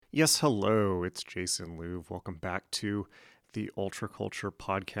Yes, hello, it's Jason Louv. Welcome back to the Ultra Culture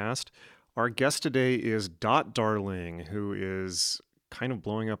podcast. Our guest today is Dot Darling, who is kind of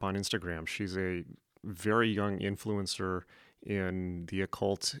blowing up on Instagram. She's a very young influencer in the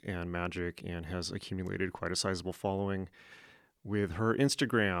occult and magic and has accumulated quite a sizable following with her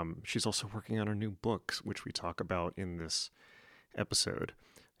Instagram. She's also working on her new book, which we talk about in this episode.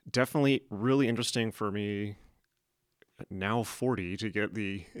 Definitely really interesting for me, now 40, to get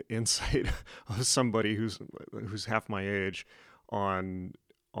the insight of somebody who's half my age on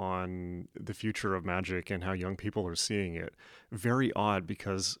the future of magic and how young people are seeing it. Very odd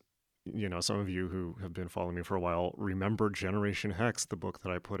because, some of you who have been following me for a while remember Generation Hex, the book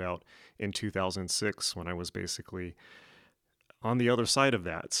that I put out in 2006 when I was basically on the other side of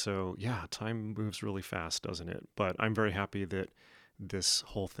that. So yeah, time moves really fast, doesn't it? But I'm very happy that this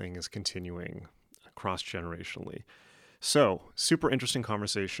whole thing is continuing cross-generationally. So, super interesting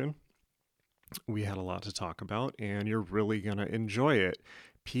conversation. We had a lot to talk about, and you're really going to enjoy it.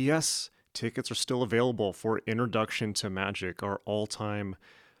 P.S. Tickets are still available for Introduction to Magic, our all-time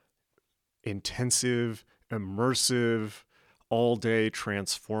intensive, immersive, all-day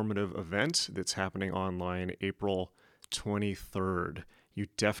transformative event that's happening online April 23rd. You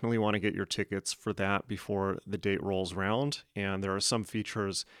definitely want to get your tickets for that before the date rolls around, and there are some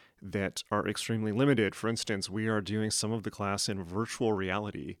features that are extremely limited. For instance, we are doing some of the class in virtual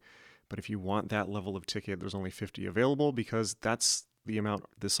reality, but if you want that level of ticket, there's only 50 available because that's the amount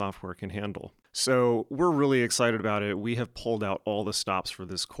the software can handle. So we're really excited about it. We have pulled out all the stops for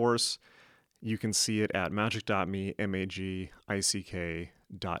this course. You can see it at magic.me, magick.me.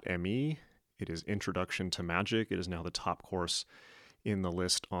 It is Introduction to Magic. It is now the top course in the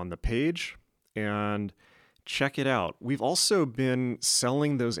list on the page. And check it out. We've also been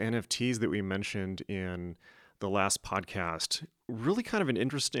selling those NFTs that we mentioned in the last podcast. Really kind of an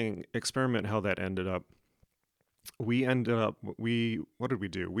interesting experiment how that ended up. What did we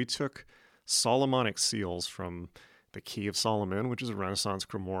do? We took Solomonic seals from the Key of Solomon, which is a Renaissance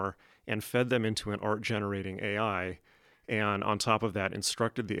grimoire, and fed them into an art-generating AI. And on top of that,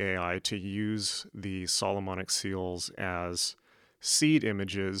 instructed the AI to use the Solomonic seals as seed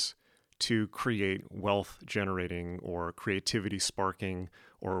images to create wealth generating or creativity sparking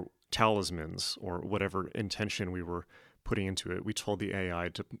or talismans or whatever intention we were putting into it. We told the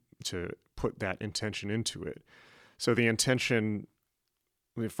AI to put that intention into it. So the intention,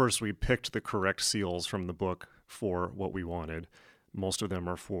 first we picked the correct seals from the book for what we wanted. Most of them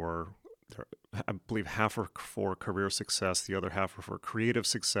are I believe half are for career success, the other half are for creative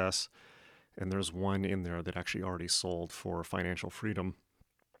success, and there's one in there that actually already sold for financial freedom.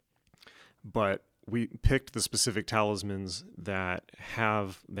 But we picked the specific talismans that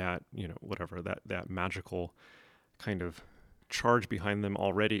have that, that magical kind of charge behind them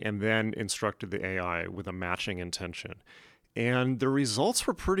already, and then instructed the AI with a matching intention. And the results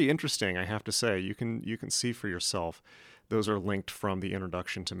were pretty interesting, I have to say. You can see for yourself. Those are linked from the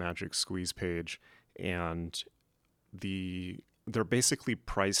Introduction to Magic squeeze page, and they're basically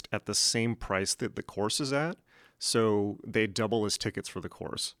priced at the same price that the course is at, so they double as tickets for the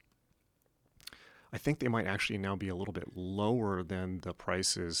course. I think they might actually now be a little bit lower than the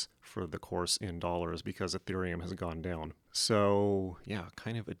prices for the course in dollars because Ethereum has gone down. So yeah,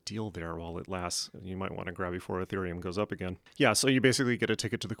 kind of a deal there while it lasts. You might want to grab before Ethereum goes up again. Yeah, so you basically get a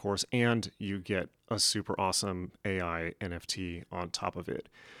ticket to the course and you get a super awesome AI NFT on top of it.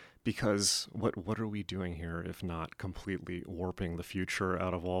 Because what are we doing here if not completely warping the future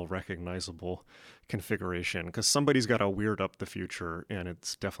out of all recognizable configuration? Because somebody's got to weird up the future, and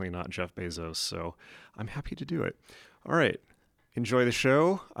it's definitely not Jeff Bezos, so I'm happy to do it. All right, enjoy the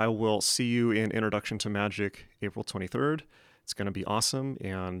show. I will see you in Introduction to Magic April 23rd. It's going to be awesome,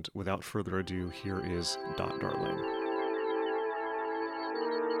 and without further ado, here is Dot Darling.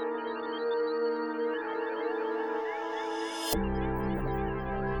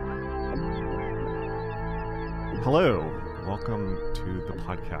 Hello, welcome to the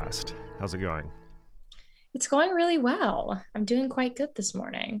podcast. How's it going? It's going really well. I'm doing quite good this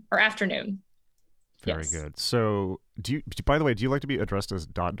morning or afternoon. Very Yes. good. So, by the way, do you like to be addressed as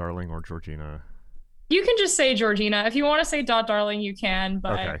Dot Darling or Georgina? You can just say Georgina. If you want to say Dot Darling, you can,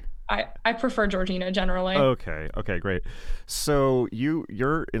 but Okay. I prefer Georgina generally. Okay, great. So,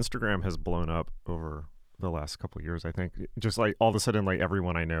 your Instagram has blown up over the last couple of years, I think. Just like all of a sudden, like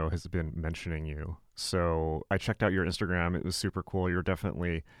everyone I know has been mentioning you. So, I checked out your Instagram. It was super cool. You're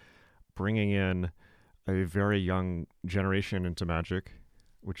definitely bringing in a very young generation into magic,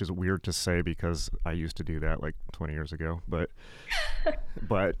 which is weird to say because I used to do that like 20 years ago, but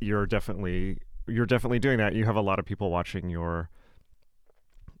you're definitely doing that. You have a lot of people watching your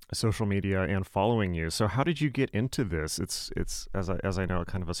social media and following you. So how did you get into this? It's as I know,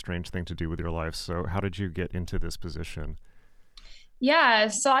 kind of a strange thing to do with your life. So how did you get into this position? Yeah,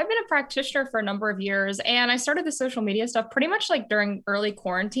 so I've been a practitioner for a number of years and I started the social media stuff pretty much like during early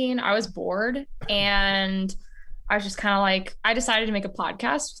quarantine. I was bored and I was just kind of like, I decided to make a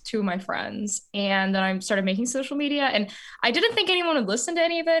podcast with two of my friends and then I started making social media and I didn't think anyone would listen to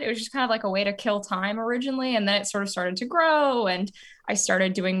any of it. It was just kind of like a way to kill time originally. And then it sort of started to grow and I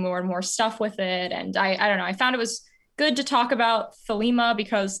started doing more and more stuff with it. And I don't know, I found it was good to talk about Thelema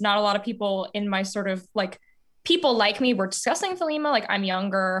because not a lot of people in my sort of like people like me were discussing Thelema. Like I'm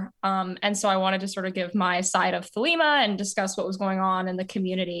younger. And so I wanted to sort of give my side of Thelema and discuss what was going on in the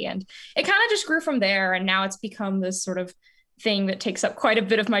community. And it kind of just grew from there. And now it's become this sort of thing that takes up quite a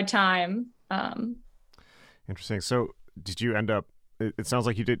bit of my time. Interesting. So did you end up, it sounds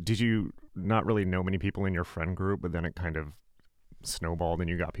like you did you not really know many people in your friend group, but then it kind of snowballed and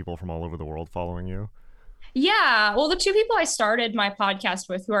you got people from all over the world following you? Yeah. Well, the two people I started my podcast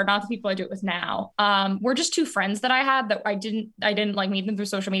with, who are not the people I do it with now, were just two friends that I had that I didn't like meet them through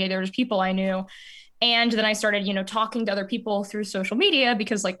social media. They were just people I knew. And then I started, talking to other people through social media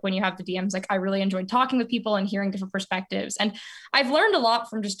because like when you have the DMs, like I really enjoyed talking with people and hearing different perspectives. And I've learned a lot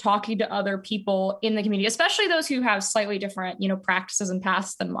from just talking to other people in the community, especially those who have slightly different, practices and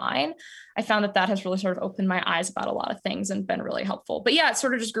paths than mine. I found that has really sort of opened my eyes about a lot of things and been really helpful. But yeah, it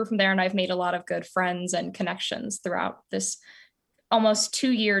sort of just grew from there. And I've made a lot of good friends and connections throughout this almost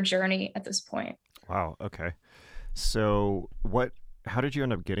 2-year journey at this point. Wow. Okay. So how did you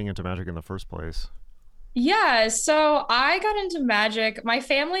end up getting into magic in the first place? Yeah, so I got into magic. My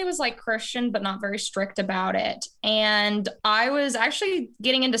family was like Christian, but not very strict about it. And I was actually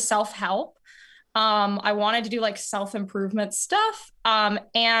getting into self-help. I wanted to do like self-improvement stuff.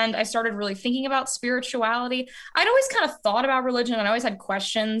 And I started really thinking about spirituality. I'd always kind of thought about religion and I always had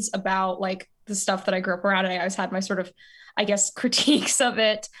questions about like the stuff that I grew up around. And I always had my sort of, I guess, critiques of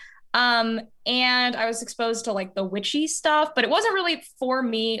it. And I was exposed to like the witchy stuff, but it wasn't really for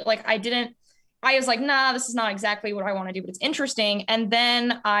me. I was like, nah, this is not exactly what I want to do, but it's interesting. And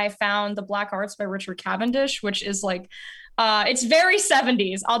then I found The Black Arts by Richard Cavendish, which is like, it's very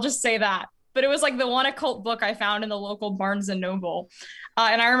 70s. I'll just say that. But it was like the one occult book I found in the local Barnes and Noble.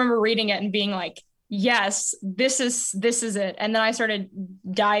 And I remember reading it and being like, yes, this is it. And then I started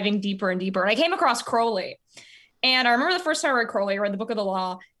diving deeper and deeper. And I came across Crowley. And I remember the first time I read Crowley, I read the Book of the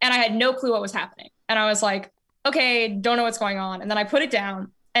Law, and I had no clue what was happening. And I was like, okay, don't know what's going on. And then I put it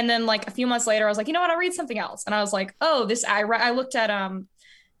down. And then like a few months later, I was like, you know what? I'll read something else. And I was like, oh, I looked at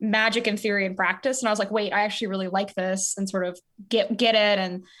Magic in Theory and Practice. And I was like, wait, I actually really like this and sort of get it.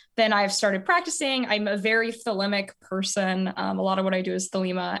 And then I've started practicing. I'm a very thelemic person. A lot of what I do is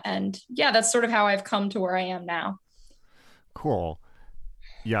thelema. And yeah, that's sort of how I've come to where I am now. Cool.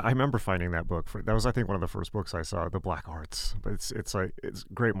 Yeah, I remember finding that book. That was, I think, one of the first books I saw, The Black Arts. But it's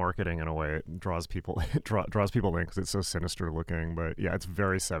great marketing in a way. It draws people draws people in because it's so sinister looking. But yeah, it's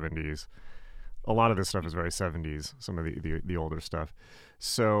very 70s. A lot of this stuff is very 70s. Some of the older stuff.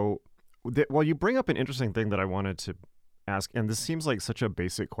 So, well, you bring up an interesting thing that I wanted to ask, and this seems like such a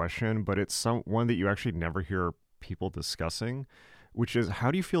basic question, but it's one that you actually never hear people discussing, which is how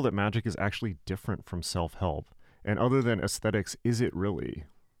do you feel that magic is actually different from self-help? And other than aesthetics, is it really?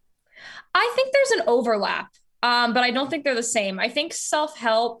 I think there's an overlap, but I don't think they're the same. I think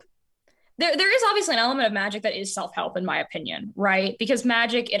self-help, there is obviously an element of magic that is self-help, in my opinion, right? Because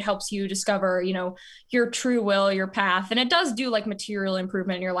magic, it helps you discover, your true will, your path, and it does do like material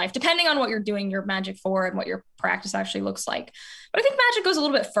improvement in your life, depending on what you're doing your magic for and what your practice actually looks like. But I think magic goes a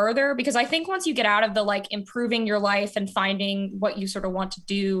little bit further because I think once you get out of the like improving your life and finding what you sort of want to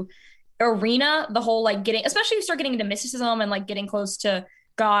do arena, the whole like especially if you start getting into mysticism and like getting close to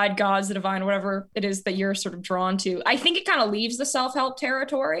God, gods, the divine, whatever it is that you're sort of drawn to, I think it kind of leaves the self-help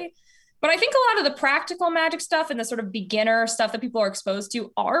territory. But I think a lot of the practical magic stuff and the sort of beginner stuff that people are exposed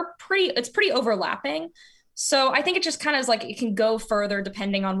to it's pretty overlapping. So I think it just kind of is like it can go further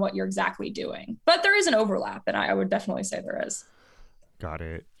depending on what you're exactly doing. But there is an overlap, and I would definitely say there is. Got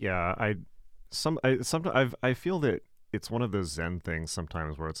it. Yeah, I feel that it's one of those Zen things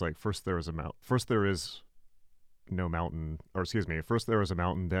sometimes where it's like first there is no mountain, or excuse me, first there is a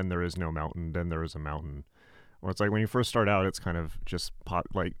mountain, then there is no mountain, then there is a mountain. Or it's like when you first start out, it's kind of just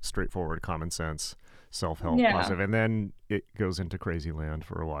like straightforward, common sense, self-help, positive, and then it goes into crazy land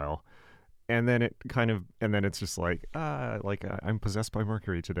for a while, and then it's just like I'm possessed by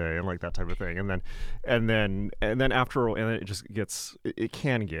Mercury today, and like that type of thing, and then after and then it just gets it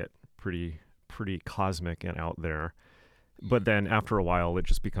can get pretty cosmic and out there. But then after a while, it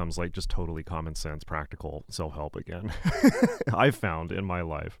just becomes like just totally common sense, practical self-help again. I've found in my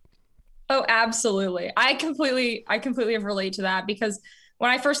life. Oh, absolutely. I completely relate to that because when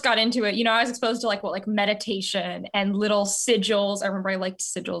I first got into it, I was exposed to like meditation and little sigils. I remember I liked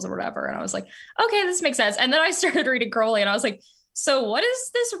sigils or whatever. And I was like, okay, this makes sense. And then I started reading Crowley and I was like, so what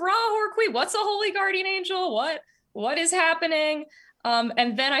is this Ra Horqueen? What's a holy guardian angel? What is happening?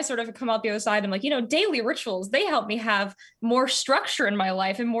 And then I sort of come out the other side. I'm like, daily rituals, they help me have more structure in my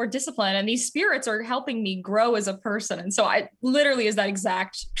life and more discipline. And these spirits are helping me grow as a person. And so I literally is that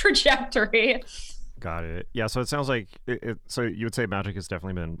exact trajectory. Got it. Yeah. So it sounds like so you would say magic has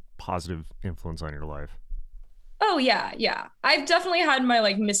definitely been positive influence on your life. Oh yeah, yeah. I've definitely had my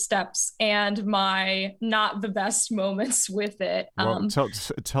like missteps and my not the best moments with it. Well,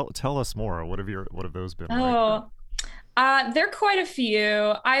 tell us more. What have those been like? Oh, there are quite a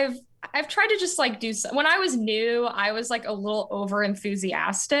few. I've tried to just like do when I was new, I was like a little over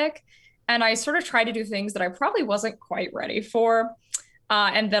enthusiastic, and I sort of tried to do things that I probably wasn't quite ready for.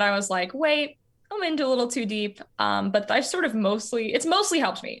 And then I was like, wait, I'm into a little too deep. But I've sort of it's mostly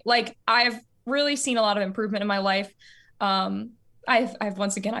helped me. Like I've really seen a lot of improvement in my life. I've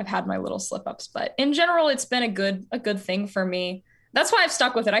once again I've had my little slip ups, but in general, it's been a good thing for me. That's why I've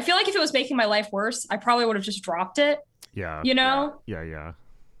stuck with it. I feel like if it was making my life worse, I probably would have just dropped it. Yeah. You know? Yeah.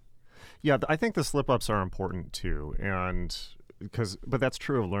 Yeah, I think the slip ups are important too, and but that's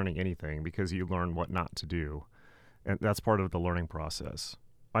true of learning anything because you learn what not to do, and that's part of the learning process.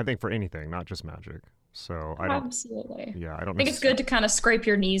 I think for anything, not just magic. So I don't. Absolutely. Yeah, I don't I think it's good to kind of scrape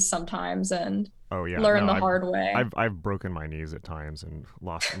your knees sometimes and Oh yeah, learn no, the I've hard way. I've broken my knees at times and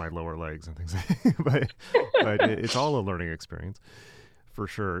lost my lower legs and things, but it's all a learning experience for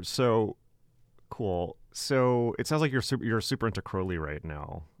sure. So cool. So it sounds like you're super into Crowley right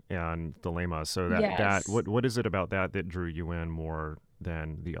now and Thelema. So that Yes. what is it about that drew you in more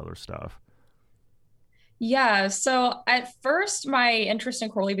than the other stuff? Yeah, so at first my interest in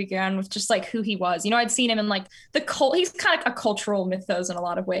Crowley began with just like who he was. I'd seen him in like the cult. He's kind of like a cultural mythos in a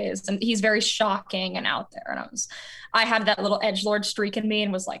lot of ways, and he's very shocking and out there. And I had that little edgelord streak in me,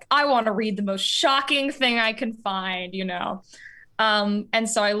 and was like, I want to read the most shocking thing I can find. And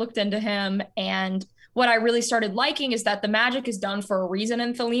so I looked into him, and what I really started liking is that the magic is done for a reason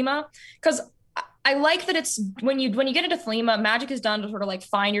in Thelema, because I like that it's when you get into Thelema, magic is done to sort of like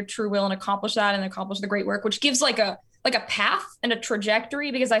find your true will and accomplish that and accomplish the great work, which gives like a path and a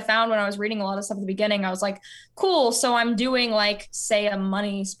trajectory. Because I found when I was reading a lot of stuff at the beginning, I was like, cool, so I'm doing like say a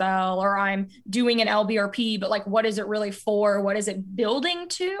money spell or I'm doing an LBRP, but like what is it really for? What is it building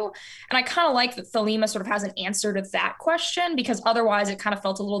to? And I kind of like that Thelema sort of has an answer to that question, because otherwise it kind of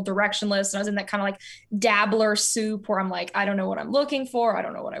felt a little directionless. And I was in that kind of like dabbler soup where I'm like, I don't know what I'm looking for. I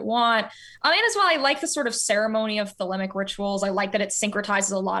don't know what I want. And as well, I like the sort of ceremony of Thelemic rituals. I like that it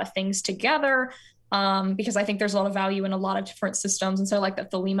syncretizes a lot of things together, because I think there's a lot of value in a lot of different systems. And so I like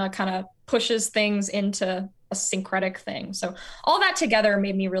that Thelema kind of pushes things into a syncretic thing. So all that together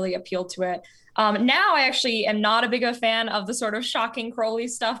made me really appeal to it. Now I actually am not a big a fan of the sort of shocking Crowley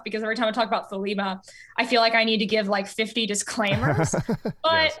stuff, because every time I talk about Thelema, I feel like I need to give like 50 disclaimers.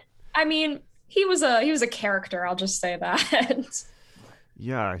 But Yes. I mean, he was a character. I'll just say that.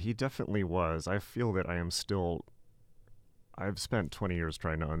 Yeah, he definitely was. I feel that I've spent 20 years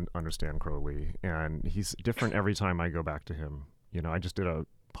trying to understand Crowley, and he's different every time I go back to him. I just did a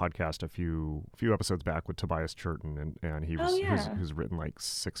podcast a few episodes back with Tobias Churton, and Oh yeah. who's written like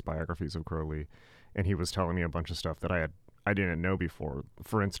 6 biographies of Crowley, and he was telling me a bunch of stuff that I didn't know before.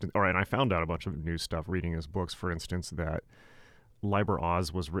 For instance, and I found out a bunch of new stuff reading his books. For instance, that Liber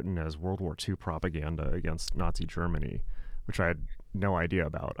Oz was written as World War II propaganda against Nazi Germany, which I had no idea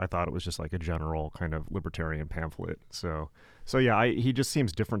about. I thought it was just like a general kind of libertarian pamphlet. So yeah, he just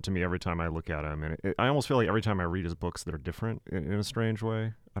seems different to me every time I look at him, and I almost feel like every time I read his books, they're different in a strange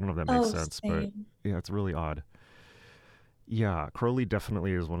way. I don't know if that makes Oh, sense, but same. yeah, it's really odd. Yeah, Crowley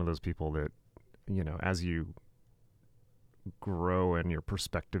definitely is one of those people that, as you grow and your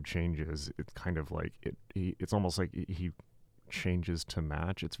perspective changes, it's kind of like it's almost like he changes to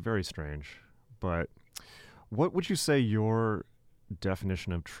match. It's very strange. But what would you say your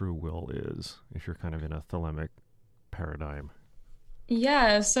definition of true will is, if you're kind of in a thelemic paradigm?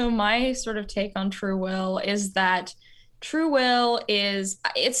 Yeah, so my sort of take on true will is that true will is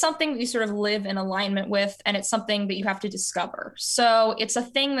it's something that you sort of live in alignment with, and it's something that you have to discover. So it's a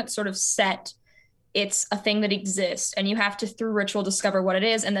thing that's sort of set. It's a thing that exists, and you have to, through ritual, discover what it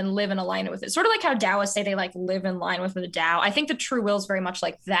is and then live in alignment with it. Sort of like how Taoists say they like live in line with the Tao. I think the true will is very much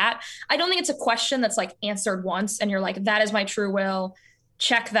like that. I don't think it's a question that's like answered once and you're like, that is my true will.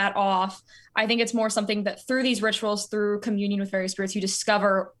 check that off. I think it's more something that through these rituals, through communion with various spirits, you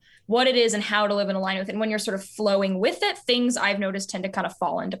discover what it is and how to live in alignment with it. And when you're sort of flowing with it, things I've noticed tend to kind of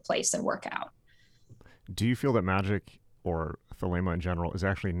fall into place and work out. Do you feel that magic or thelema in general is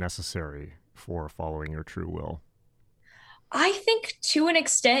actually necessary for following your true will? I think to an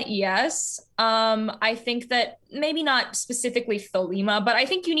extent, yes. I think that maybe not specifically Thelema, but I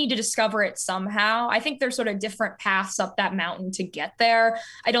think you need to discover it somehow. I think there's sort of different paths up that mountain to get there.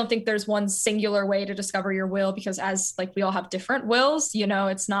 I don't think there's one singular way to discover your will because as like we all have different wills,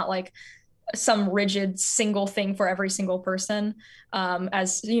 it's not like some rigid single thing for every single person.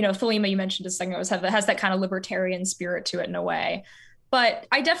 As Thelema, you mentioned a second ago, has that kind of libertarian spirit to it in a way. But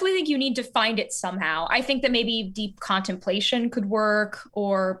I definitely think you need to find it somehow. I think that maybe deep contemplation could work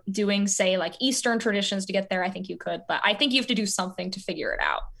or doing, say, like Eastern traditions to get there. I think you could, but I think you have to do something to figure it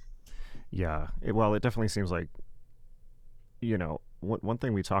out. Yeah. Well, it definitely seems like, one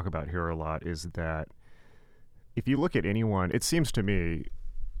thing we talk about here a lot is that if you look at anyone, it seems to me,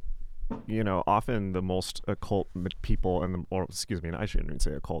 often the most occult people I shouldn't even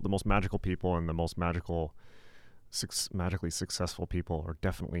say occult, the most magical people and the most magically successful people are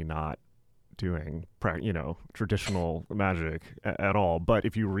definitely not doing traditional magic at all. But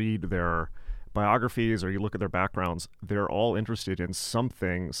if you read their biographies or you look at their backgrounds, they're all interested in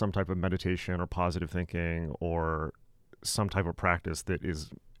something, some type of meditation or positive thinking or some type of practice that is,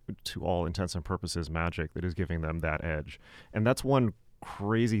 to all intents and purposes, magic, that is giving them that edge. And that's one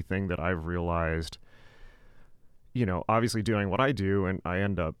crazy thing that I've realized, obviously doing what I do, and I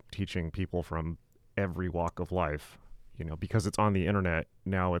end up teaching people from every walk of life, because it's on the internet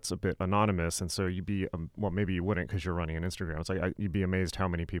now. It's a bit anonymous, and so you'd be well, maybe you wouldn't because you're running an Instagram. It's like you'd be amazed how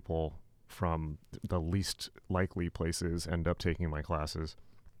many people from the least likely places end up taking my classes.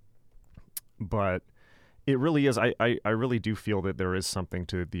 But it really is, I really do feel that there is something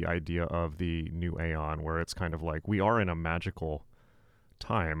to the idea of the new aeon, where it's kind of like we are in a magical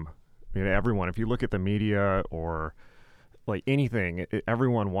time. Everyone, if you look at the media or like anything,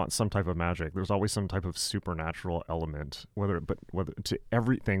 everyone wants some type of magic. There's always some type of supernatural element, whether to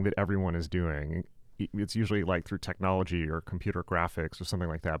everything that everyone is doing. It's usually like through technology or computer graphics or something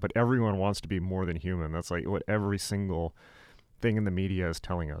like that. But everyone wants to be more than human. That's like what every single thing in the media is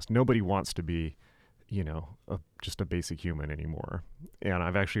telling us. Nobody wants to be, just a basic human anymore. And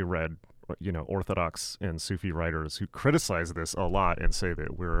I've actually read, Orthodox and Sufi writers who criticize this a lot and say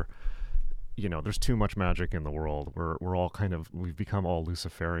that there's too much magic in the world. We're all we've become all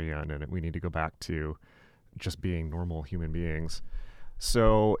Luciferian, and we need to go back to just being normal human beings.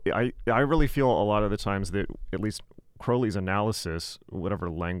 So I really feel a lot of the times that at least Crowley's analysis, whatever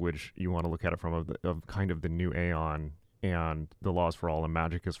language you want to look at it from, of kind of the new aeon and the laws for all and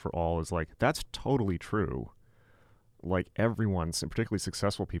magic is for all, is like, that's totally true. Like everyone, particularly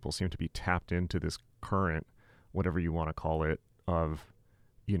successful people, seem to be tapped into this current, whatever you want to call it, of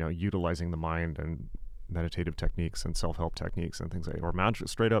utilizing the mind and meditative techniques and self-help techniques and things like, or magic,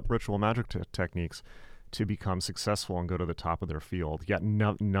 straight up ritual magic techniques to become successful and go to the top of their field. Yet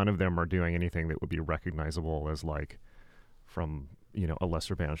none of them are doing anything that would be recognizable as like from, a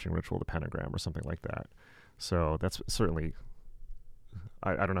lesser banishing ritual, the pentagram or something like that. So that's certainly,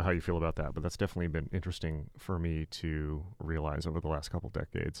 I don't know how you feel about that, but that's definitely been interesting for me to realize over the last couple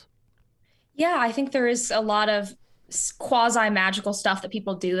decades. Yeah, I think there is a lot of quasi magical stuff that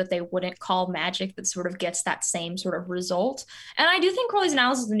people do that they wouldn't call magic that sort of gets that same sort of result. And I do think Crowley's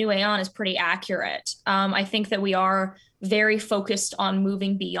analysis of the new aeon is pretty accurate. I think that we are very focused on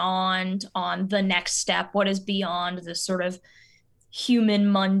moving beyond, on the next step, what is beyond this sort of human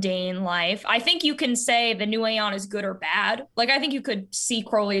mundane life. I think you can say the new aeon is good or bad. Like, I think you could see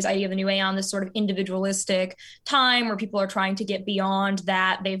Crowley's idea of the new aeon, this sort of individualistic time where people are trying to get beyond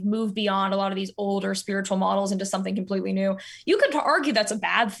that. They've moved beyond a lot of these older spiritual models into something completely new. You could argue that's a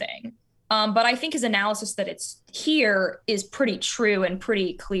bad thing. But I think his analysis that it's here is pretty true and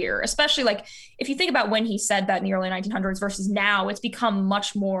pretty clear, especially like if you think about when he said that in the early 1900s versus now, it's become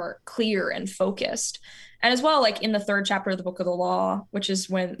much more clear and focused. And as well, like in the third chapter of the Book of the Law, which is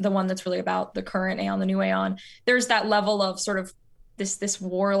when the one that's really about the current aeon, the new aeon, there's that level of sort of this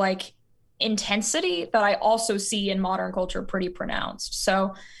warlike intensity that I also see in modern culture pretty pronounced.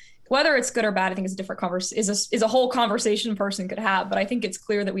 So whether it's good or bad, I think is a different is a whole conversation a person could have. But I think it's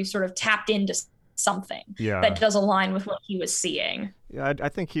clear that we've sort of tapped into something that does align with what he was seeing. Yeah, I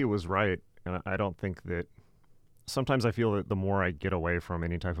think he was right. And I don't think that, sometimes I feel that the more I get away from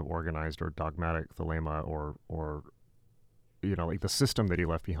any type of organized or dogmatic thelema or like the system that he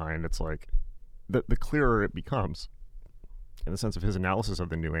left behind, it's like the clearer it becomes in the sense of his analysis of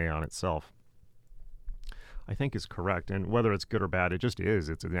the new aeon itself. I think is correct. And whether it's good or bad, it just is.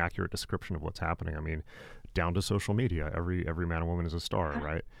 It's an accurate description of what's happening. I mean, down to social media, every man and woman is a star,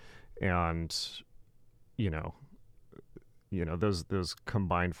 right? And you know, those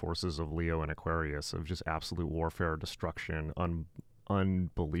combined forces of Leo and Aquarius of just absolute warfare, destruction,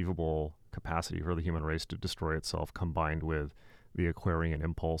 unbelievable capacity for the human race to destroy itself, combined with the Aquarian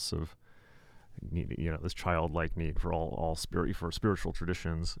impulse of need, this childlike need for all spirit, for spiritual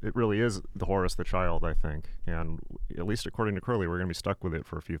traditions. It really is the Horus the child, I think, and at least according to Crowley, we're going to be stuck with it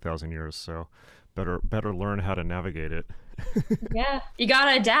for a few thousand years. So better learn how to navigate it. Yeah, you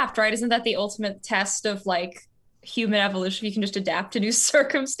gotta adapt, right? Isn't that the ultimate test of like human evolution? You can just adapt to new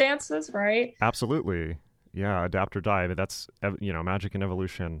circumstances, right? Absolutely. Yeah, adapt or die. But that's magic and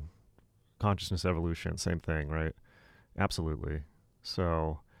evolution, consciousness evolution, same thing, right? Absolutely.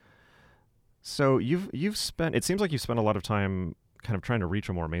 So you've spent, it seems like you've spent a lot of time kind of trying to reach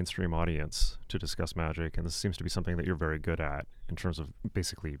a more mainstream audience to discuss magic, and this seems to be something that you're very good at in terms of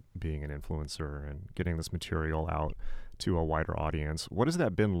basically being an influencer and getting this material out to a wider audience. What has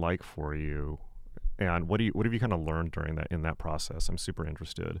that been like for you? And what have you kind of learned during that process? I'm super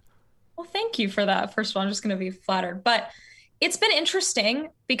interested. Well, thank you for that. First of all, I'm just going to be flattered. But it's been interesting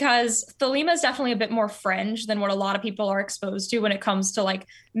because Thelema is definitely a bit more fringe than what a lot of people are exposed to when it comes to like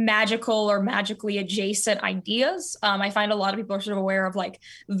magical or magically adjacent ideas. I find a lot of people are sort of aware of like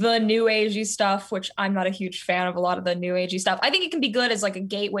the new agey stuff, which I'm not a huge fan of a lot of the new agey stuff. I think it can be good as like a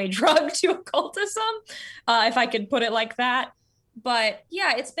gateway drug to occultism, if I could put it like that. But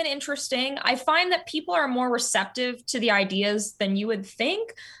yeah, it's been interesting. I find that people are more receptive to the ideas than you would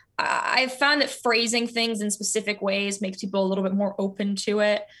think. I've found that phrasing things in specific ways makes people a little bit more open to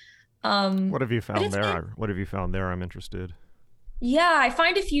it. What have you found there? What have you found there? I'm interested. Yeah, I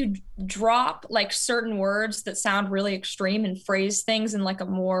find if you drop like certain words that sound really extreme and phrase things in like a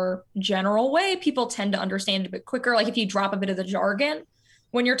more general way, people tend to understand it a bit quicker. Like if you drop a bit of the jargon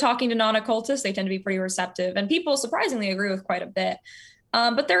when you're talking to non-occultists, they tend to be pretty receptive, and people surprisingly agree with quite a bit.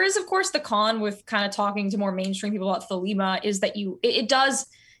 But there is, of course, the con with kind of talking to more mainstream people about Thelema is that it does.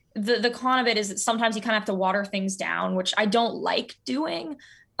 The con of it is that sometimes you kind of have to water things down, which I don't like doing.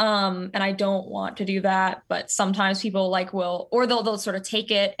 And I don't want to do that. But sometimes people they'll sort of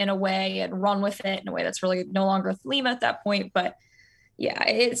take it in a way and run with it in a way that's really no longer Thelema at that point. But yeah,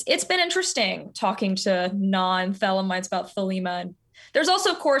 it's been interesting talking to non-Thelemites about Thelema. And there's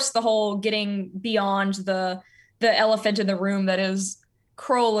also, of course, the whole getting beyond the elephant in the room that is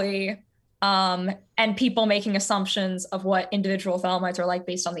Crowley. And people making assumptions of what individual Thelemites are like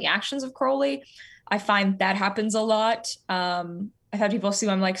based on the actions of Crowley. I find that happens a lot. I've had people assume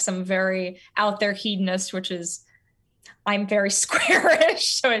I'm like some very out there hedonist, which is, I'm very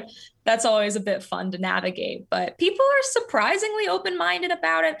squarish. So that's always a bit fun to navigate. But people are surprisingly open-minded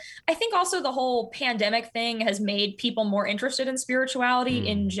about it. I think also the whole pandemic thing has made people more interested in spirituality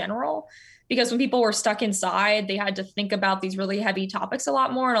in general. Because when people were stuck inside, they had to think about these really heavy topics a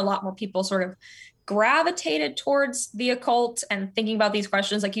lot more, and a lot more people sort of gravitated towards the occult and thinking about these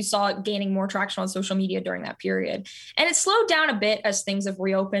questions. Like you saw it gaining more traction on social media during that period. And it slowed down a bit as things have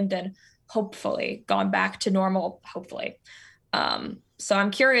reopened and hopefully gone back to normal, hopefully. So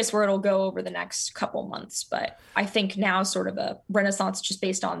I'm curious where it'll go over the next couple months. But I think now sort of a renaissance just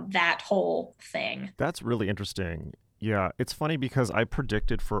based on that whole thing. That's really interesting. Yeah, it's funny because I've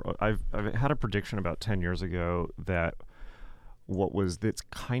had a prediction about 10 years ago that that's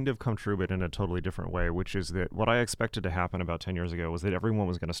kind of come true, but in a totally different way, which is that what I expected to happen about 10 years ago was that everyone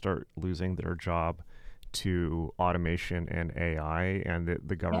was going to start losing their job to automation and AI, and that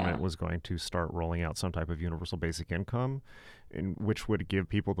the government was going to start rolling out some type of universal basic income, which would give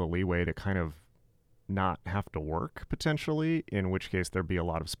people the leeway to kind of not have to work potentially, in which case there'd be a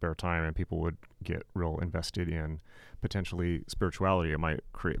lot of spare time and people would get real invested in potentially spirituality. It might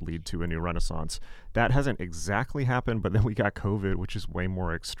lead to a new renaissance. That hasn't exactly happened, but then we got COVID, which is way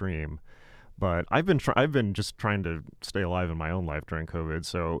more extreme. But I've been just trying to stay alive in my own life during COVID,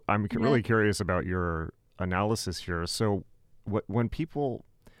 so I'm really curious about your analysis here. So when people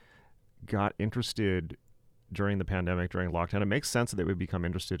got interested during the pandemic, during lockdown, it makes sense that they would become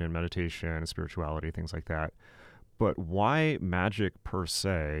interested in meditation, spirituality, things like that. But why magic per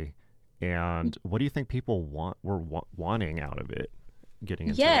se? And what do you think people were wanting out of it? Getting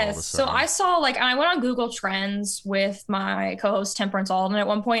into it all of a Yes. So sudden? I saw I went on Google Trends with my co-host Temperance Alden at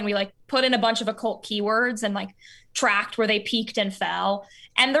one point, and we like put in a bunch of occult keywords and like tracked where they peaked and fell.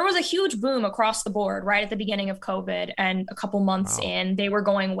 And there was a huge boom across the board right at the beginning of COVID, and a couple months in, they were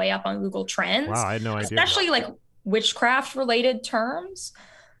going way up on Google Trends. Wow, I had no idea. Especially like witchcraft related terms.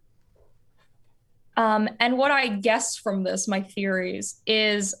 And what I guess from this, my theories,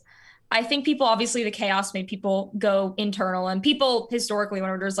 is I think people, obviously the chaos made people go internal, and people historically,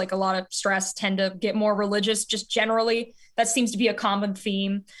 whenever there's like a lot of stress, tend to get more religious just generally. That seems to be a common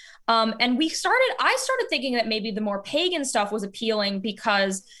theme. And I started thinking that maybe the more pagan stuff was appealing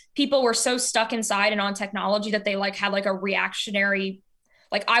because people were so stuck inside and on technology that they like had like a reactionary,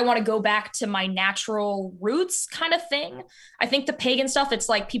 like, I want to go back to my natural roots kind of thing. I think the pagan stuff, it's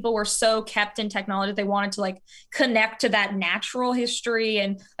like people were so kept in technology that they wanted to like connect to that natural history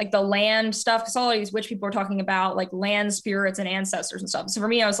and like the land stuff. Because all of these witch people were talking about like land spirits and ancestors and stuff. So for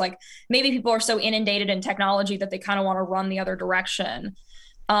me, I was like, maybe people are so inundated in technology that they kind of want to run the other direction.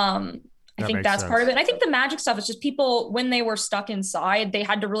 I think that's part of it. And I think the magic stuff is just people, when they were stuck inside, they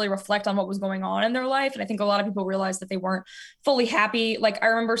had to really reflect on what was going on in their life. And I think a lot of people realized that they weren't fully happy. Like I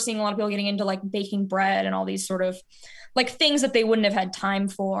remember seeing a lot of people getting into like baking bread and all these sort of like things that they wouldn't have had time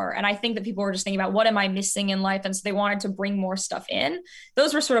for. And I think that people were just thinking about, what am I missing in life? And so they wanted to bring more stuff in.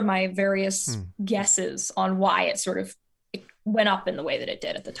 Those were sort of my various guesses on why it sort of went up in the way that it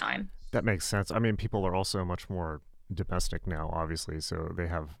did at the time. That makes sense. I mean, people are also much more domestic now, obviously, so they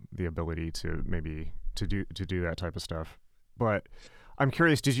have the ability to maybe to do that type of stuff. But I'm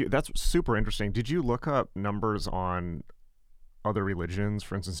curious, that's super interesting. Did you look up numbers on other religions?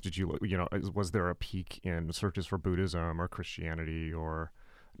 For instance, did you was there a peak in searches for Buddhism or Christianity? Or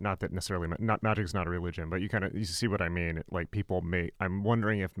not that necessarily, not magic's not a religion, but you see what I mean? Like I'm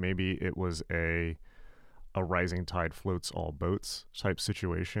wondering if maybe it was a rising tide floats all boats type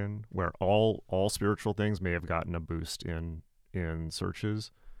situation where all spiritual things may have gotten a boost in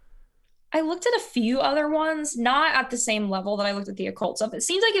searches. I looked at a few other ones, not at the same level that I looked at the occult stuff. It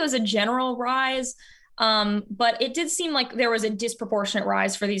seems like it was a general rise, but it did seem like there was a disproportionate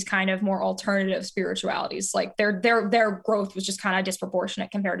rise for these kind of more alternative spiritualities. Like their growth was just kind of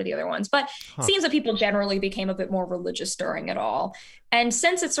disproportionate compared to the other ones. But it seems that people generally became a bit more religious during it all. And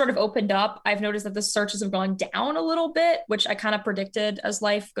since it sort of opened up, I've noticed that the searches have gone down a little bit, which I kind of predicted as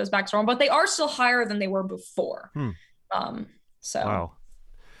life goes back to normal, but they are still higher than they were before. So wow,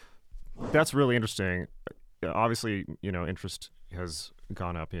 that's really interesting. Obviously, interest has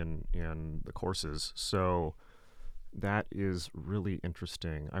gone up in the courses, so that is really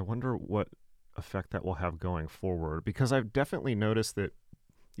interesting. I wonder what effect that will have going forward, because I've definitely noticed that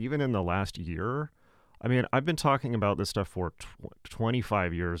even in the last year, I mean, I've been talking about this stuff for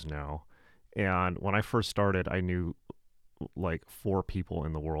 25 years now, and when I first started, I knew like 4 people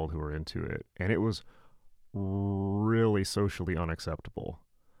in the world who were into it, and it was really socially unacceptable.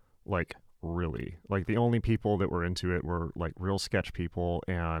 Like really, like the only people that were into it were like real sketch people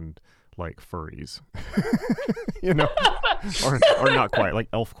and like furries, or not quite, like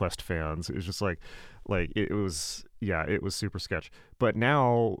ElfQuest fans. It was just like it was super sketch. But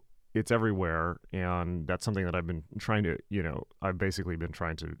now it's everywhere, and that's something that I've been trying to, I've basically been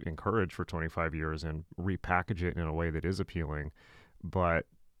trying to encourage for 25 years and repackage it in a way that is appealing. But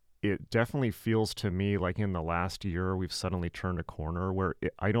it definitely feels to me like in the last year we've suddenly turned a corner where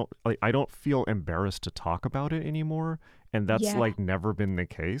I don't feel embarrassed to talk about it anymore, and that's like never been the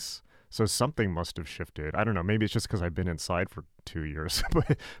case. So something must have shifted. I don't know. Maybe it's just because I've been inside for 2 years,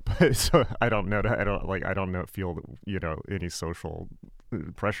 but so I don't know. I don't feel any social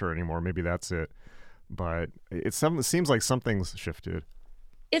pressure anymore. Maybe that's it. But it seems like something's shifted.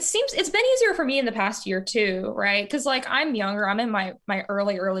 It's been easier for me in the past year too, right? Because like I'm younger, I'm in my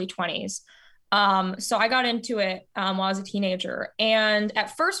early 20s. So I got into it while I was a teenager. And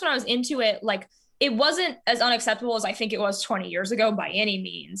at first when I was into it, like it wasn't as unacceptable as I think it was 20 years ago by any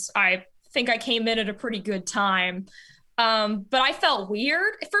means. I think I came in at a pretty good time. But I felt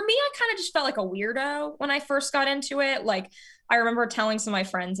weird. For me, I kind of just felt like a weirdo when I first got into it. Like I remember telling some of my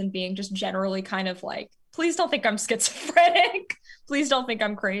friends and being just generally kind of like, please don't think I'm schizophrenic. Please don't think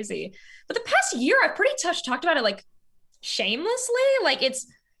I'm crazy. But the past year, I've pretty talked about it like shamelessly. Like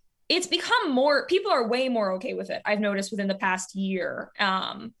it's become more, people are way more okay with it, I've noticed within the past year.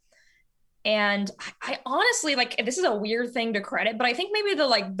 And I honestly, like, this is a weird thing to credit, but I think maybe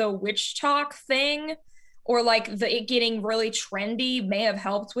the witch talk thing or like it getting really trendy may have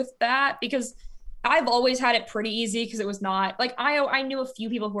helped with that, because I've always had it pretty easy because it was not like I knew a few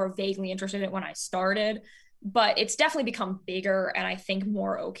people who were vaguely interested in it when I started, but it's definitely become bigger and I think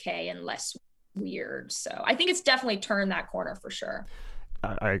more okay and less weird. So I think it's definitely turned that corner for sure.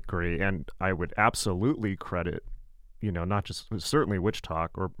 I agree. And I would absolutely credit, not just certainly Witch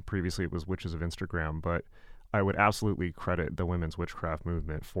Talk, or previously it was Witches of Instagram, but I would absolutely credit the women's witchcraft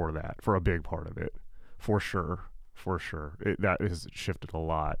movement for that, for a big part of it. For sure. That has shifted a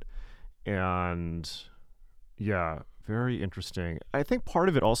lot. And yeah, very interesting. I think part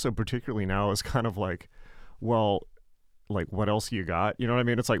of it also, particularly now, is kind of like, well, like what else you got? You know what I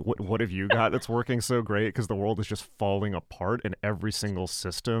mean? It's like what have you got that's working so great? Because the world is just falling apart, and every single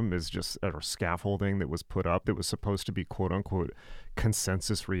system is just or scaffolding that was put up that was supposed to be quote unquote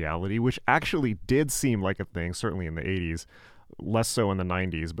consensus reality, which actually did seem like a thing, certainly in the 80s, less so in the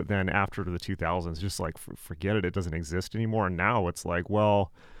 90s, but then after the 2000s, just like forget it, it doesn't exist anymore. And now it's like,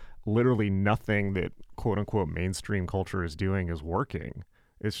 well, literally nothing that quote unquote mainstream culture is doing is working.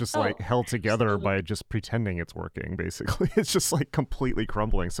 It's just like held together absolutely. by just pretending it's working, basically. It's just like completely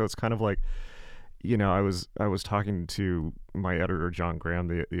crumbling. So it's kind of like, I was talking to my editor John Graham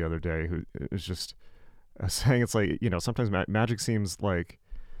the other day, who is just saying it's like, sometimes magic seems like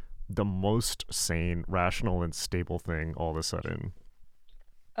the most sane, rational, and stable thing all of a sudden.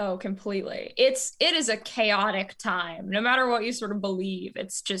 Oh, completely. It is a chaotic time. No matter what you sort of believe,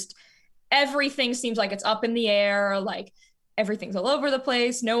 it's just everything seems like it's up in the air, like everything's all over the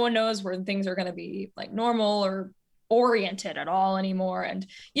place. No one knows where things are going to be like normal or oriented at all anymore. And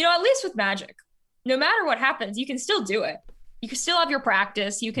at least with magic, no matter what happens, you can still do it. You can still have your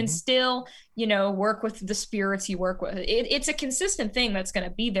practice. You can Hmm. still, work with the spirits you work with. It's a consistent thing that's going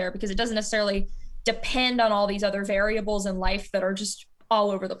to be there because it doesn't necessarily depend on all these other variables in life that are just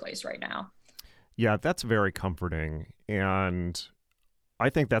all over the place right now. Yeah, that's very comforting. And I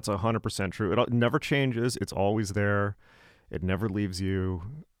think that's 100% true. It never changes. It's always there. It never leaves you.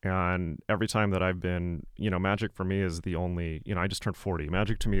 And every time that I've been, magic for me is the only, I just turned 40.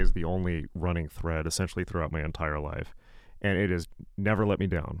 Magic to me is the only running thread essentially throughout my entire life. And it has never let me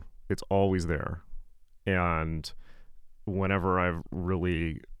down. It's always there. And whenever I've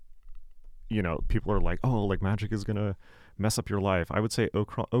really, people are like, oh, like magic is going to mess up your life. I would say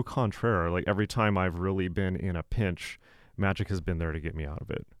au contraire. Like every time I've really been in a pinch, magic has been there to get me out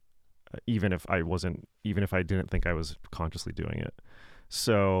of it. Even if I didn't think I was consciously doing it.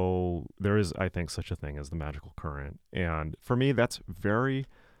 So there is, I think, such a thing as the magical current. And for me, that's very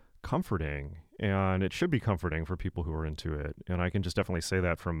comforting. And it should be comforting for people who are into it. And I can just definitely say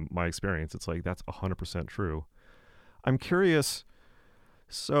that from my experience. It's like, that's 100% true. I'm curious.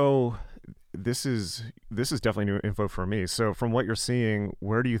 So this is definitely new info for me. So from what you're seeing,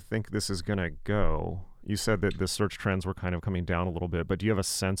 where do you think this is going to go? You said that the search trends were kind of coming down a little bit, but do you have a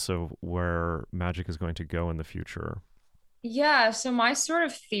sense of where magic is going to go in the future? Yeah, so my sort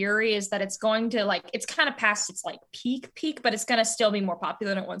of theory is that it's going to it's kind of past its like peak, but it's going to still be more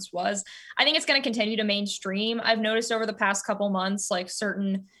popular than it once was. I think it's going to continue to mainstream. I've noticed over the past couple months, like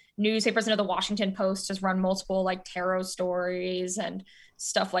certain newspapers, the Washington Post has run multiple like tarot stories and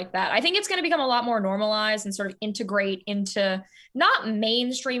stuff like that. I think it's going to become a lot more normalized and sort of integrate into not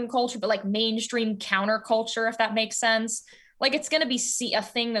mainstream culture, but like mainstream counterculture, if that makes sense. Like it's going to be a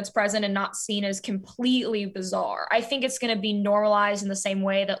thing that's present and not seen as completely bizarre. I think it's going to be normalized in the same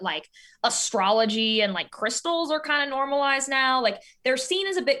way that like astrology and like crystals are kind of normalized now. Like they're seen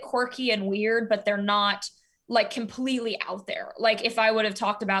as a bit quirky and weird, but they're not like completely out there. Like if I would have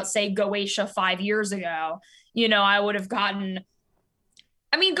talked about, say, Goetia 5 years ago, I would have gotten.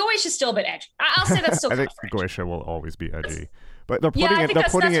 I mean, Goetia's still a bit edgy. I'll say that's still I kind think of fringe. Goetia will always be edgy, but they're Yeah, putting I it think they're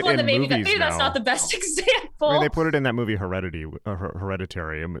putting that's it one that in maybe movies that's not now. the best I mean, they example. put it in that movie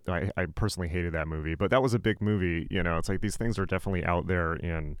Hereditary. I personally hated that movie, but that was a big movie. It's like these things are definitely out there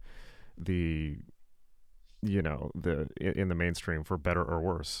in the in the mainstream for better or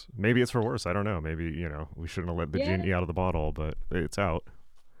worse. Maybe it's for worse. I don't know. Maybe we shouldn't have let the Yeah. genie out of the bottle, but it's out.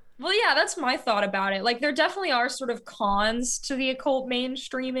 Well, yeah, that's my thought about it. Like, there definitely are sort of cons to the occult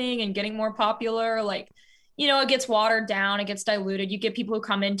mainstreaming and getting more popular. Like, it gets watered down, it gets diluted. You get people who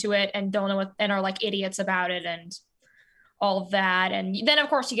come into it and don't know what and are like idiots about it and all of that. And then, of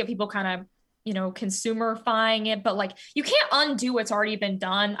course, you get people kind of, consumerifying it. But like, you can't undo what's already been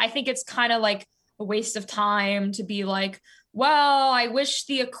done. I think it's kind of like a waste of time to be like, well, I wish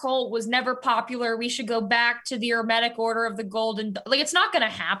the occult was never popular. We should go back to the Hermetic Order of the Golden. Like, it's not going to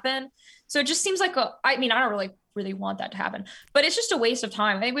happen. So it just seems like I mean, I don't really want that to happen, but it's just a waste of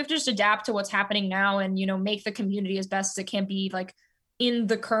time. I think we have to just adapt to what's happening now and, make the community as best as it can be, like in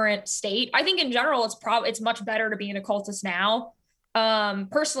the current state. I think in general, it's much better to be an occultist now.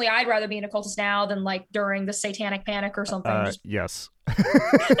 Personally, I'd rather be an occultist now than like during the Satanic Panic or something. Just Yes,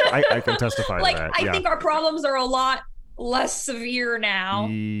 I can testify to like, that. I Yeah. think our problems are a lot less severe now.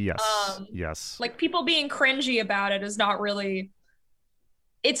 Yes. Yes. Like people being cringy about it is not really,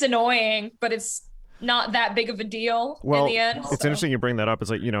 it's annoying, but it's not that big of a deal in Well, the end. it's So, interesting you bring that up.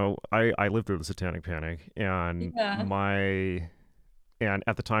 It's like, I lived through the Satanic Panic, and yeah. and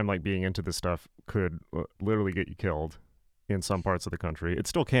at the time, like being into this stuff could literally get you killed in some parts of the country. It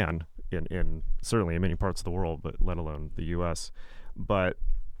still can in certainly in many parts of the world, but let alone the U.S. But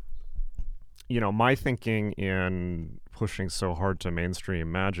my thinking in pushing so hard to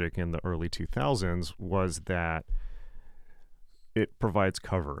mainstream magic in the early 2000s was that it provides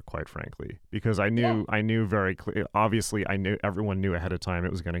cover, quite frankly, because I knew very clear. Obviously, I knew everyone knew ahead of time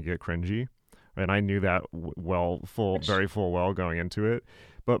it was going to get cringy, and I knew that very full well going into it.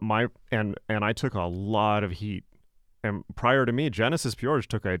 But I took a lot of heat, and prior to me, Genesis Purge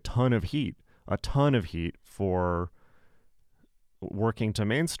took a ton of heat for working to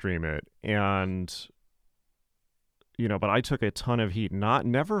mainstream it, and but I took a ton of heat,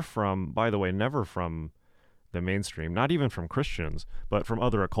 never from the mainstream, not even from Christians, but from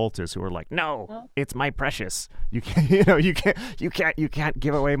other occultists who are like, no, it's my precious. You can't, you can't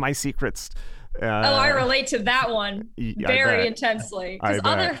give away my secrets. I relate to that one very intensely, because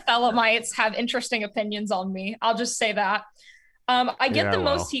other Thelemites have interesting opinions on me. I'll just say that. I get the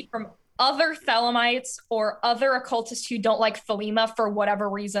most heat from other Thelemites or other occultists who don't like Thelema for whatever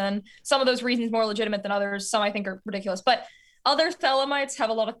reason. Some of those reasons more legitimate than others. Some I think are ridiculous, but other Thelemites have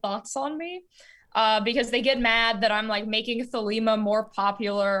a lot of thoughts on me. Because they get mad that I'm like making Thelema more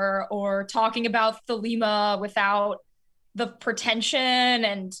popular or talking about Thelema without the pretension,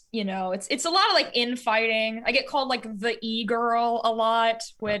 and it's a lot of like infighting. I get called like the e-girl a lot,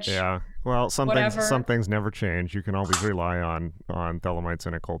 which well, some things never change. You can always rely on Thelemites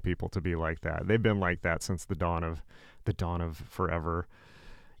and occult people to be like that. They've been like that since the dawn of forever.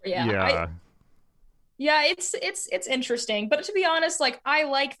 Yeah, it's interesting. But to be honest, like I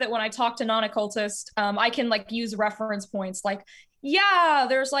like that when I talk to non-occultists, I can like use reference points like, yeah,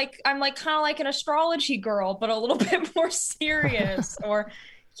 there's like I'm like kind of like an astrology girl, but a little bit more serious. Or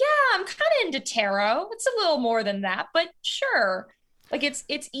yeah, I'm kind of into tarot. It's a little more than that, but sure. Like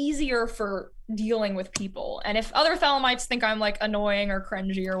it's easier for dealing with people. And if other Thelemites think I'm like annoying or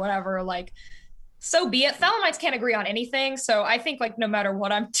cringy or whatever, like so be it. Thelemites can't agree on anything, so I think like no matter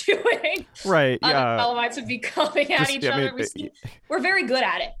what I'm doing, right? Yeah, Thelemites would be coming at each other. We're very good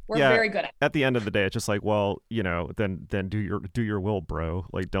at it. We're very good at it. At the end of the day, it's just like, well, then do your will, bro.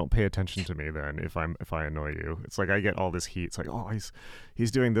 Like, don't pay attention to me then if I annoy you. It's like I get all this heat. It's like, oh,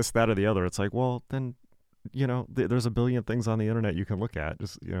 he's doing this, that, or the other. It's like, well, then there's a billion things on the internet you can look at.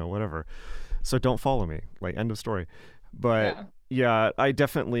 Just whatever. So don't follow me. Like, end of story. But yeah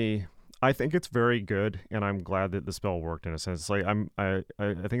I think it's very good, and I'm glad that the spell worked in a sense. It's like I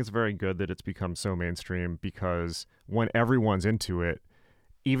think it's very good that it's become so mainstream, because when everyone's into it,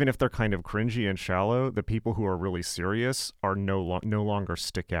 even if they're kind of cringy and shallow, the people who are really serious are no longer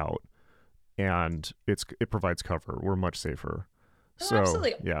stick out, and it provides cover. We're much safer. So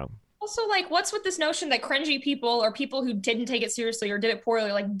absolutely. Yeah. Also, like, what's with this notion that cringy people or people who didn't take it seriously or did it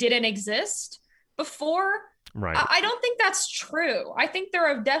poorly, like, didn't exist before? Right. I don't think that's true. I think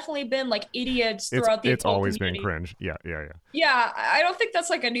there have definitely been like idiots throughout the It's always community. been cringe. Yeah. Yeah, I don't think that's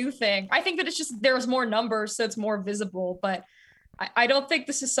like a new thing. I think that it's just there's more numbers, so it's more visible. But I don't think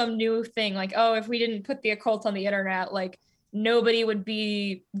this is some new thing. Like, oh, if we didn't put the occult on the internet, like nobody would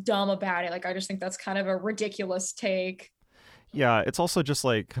be dumb about it. Like, I just think that's kind of a ridiculous take. Yeah, it's also just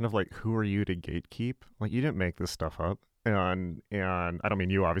like kind of like, who are you to gatekeep? Like, you didn't make this stuff up. And I don't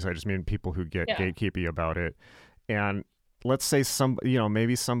mean you, obviously. I just mean people who get gatekeepy about it. And let's say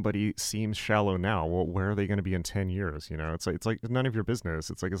maybe somebody seems shallow now. Well, where are they going to be in 10 years? It's like none of your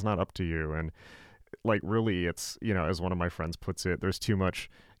business. It's like, it's not up to you. And like, really, it's, as one of my friends puts it, there's too much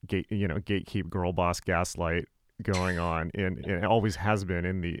gatekeep, girl boss, gaslight going on, and it always has been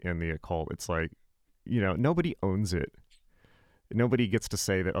in the occult. It's like, nobody owns it. Nobody gets to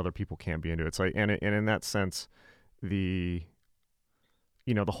say that other people can't be into it. It's like, and in that sense, the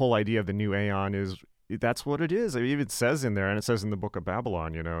whole idea of the new Aeon that's what it is. I mean, it even says in there, and it says in the Book of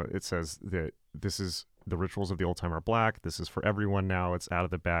Babylon, it says that this is the rituals of the old time are black. This is for everyone now. It's out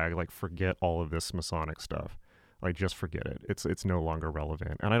of the bag. Like, forget all of this Masonic stuff. Like, just forget it. It's no longer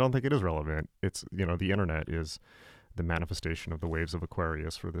relevant. And I don't think it is relevant. It's, the internet is the manifestation of the waves of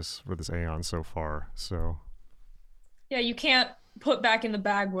Aquarius for this Aeon so far. So yeah, you can't put back in the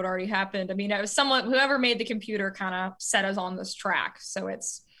bag what already happened. I mean, it was whoever made the computer kind of set us on this track. So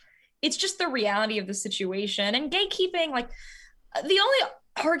it's just the reality of the situation. And gatekeeping, like, the only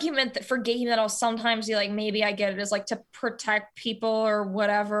argument that for gatekeeping that I'll sometimes be like, maybe I get it, is like to protect people or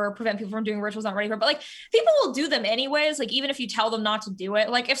whatever, prevent people from doing rituals not ready for. But like, people will do them anyways. Like, even if you tell them not to do it,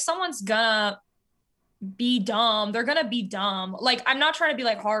 like if someone's gonna be dumb, they're gonna be dumb. Like, I'm not trying to be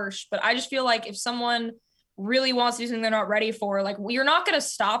like harsh, but I just feel like if someone really wants to do something they're not ready for, like, you're not going to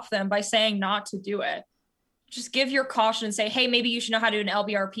stop them by saying not to do it. Just give your caution and say, hey, maybe you should know how to do an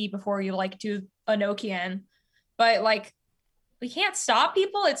LBRP before you like do a Nokian. But like, we can't stop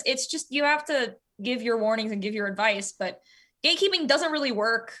people. It's just, you have to give your warnings and give your advice, but gatekeeping doesn't really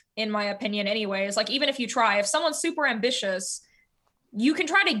work, in my opinion, anyways. Like, even if you try, if someone's super ambitious, you can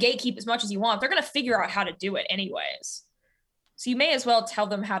try to gatekeep as much as you want. They're going to figure out how to do it anyways. So you may as well tell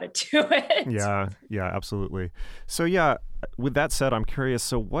them how to do it. Yeah, absolutely. So yeah, with that said, I'm curious,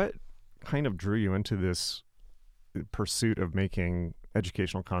 so what kind of drew you into this pursuit of making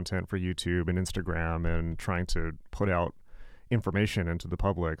educational content for YouTube and Instagram and trying to put out information into the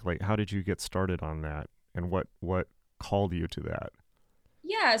public? Like, how did you get started on that, and what called you to that?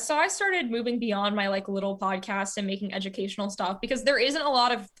 Yeah, so I started moving beyond my like little podcast and making educational stuff because there isn't a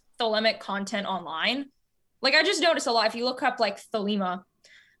lot of Thelemic content online. Like, I just noticed a lot. If you look up like Thelema,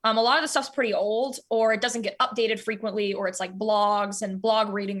 a lot of the stuff's pretty old, or it doesn't get updated frequently, or it's like blogs, and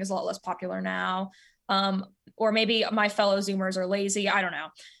blog reading is a lot less popular now. Or maybe my fellow Zoomers are lazy. I don't know.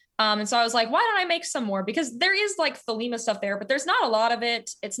 And so I was like, why don't I make some more? Because there is like Thelema stuff there, but there's not a lot of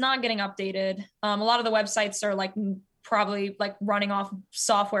it. It's not getting updated. A lot of the websites are like probably like running off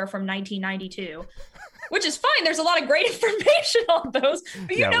software from 1992, which is fine. There's a lot of great information on those,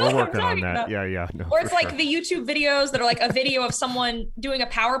 but you know what I'm talking about. Yeah. No, or it's like sure. The YouTube videos that are like a video of someone doing a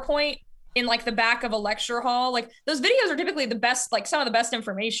PowerPoint in like the back of a lecture hall. Like, those videos are typically the best, like some of the best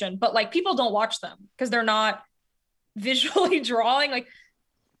information, but like people don't watch them because they're not visually drawing. Like,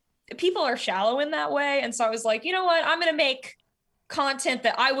 people are shallow in that way. And so I was like, you know what, I'm going to make content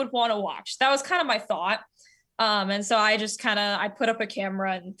that I would want to watch. That was kind of my thought. And so I just I put up a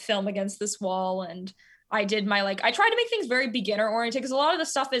camera and film against this wall, and I did my, like, I tried to make things very beginner oriented, because a lot of the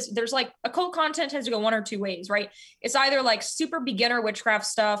stuff is, there's like occult content tends to go one or two ways, right? It's either like super beginner witchcraft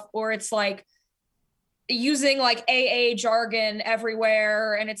stuff, or it's like using like AA jargon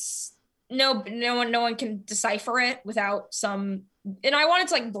everywhere, and it's no one can decipher it without some, and I wanted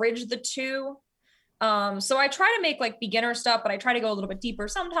to like bridge the two. So I try to make like beginner stuff, but I try to go a little bit deeper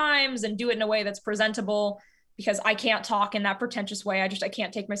sometimes and do it in a way that's presentable, because I can't talk in that pretentious way. I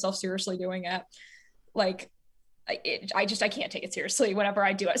can't take myself seriously doing it. Like, I can't take it seriously whenever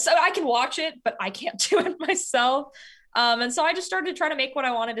I do it. So I can watch it, but I can't do it myself. And so I just started trying to make what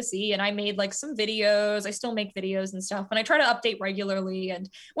I wanted to see. And I made like some videos. I still make videos and stuff. And I try to update regularly. And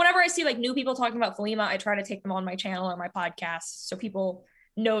whenever I see like new people talking about Thelema, I try to take them on my channel or my podcast, so people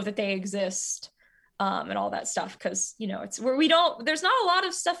know that they exist. And all that stuff, because it's where there's not a lot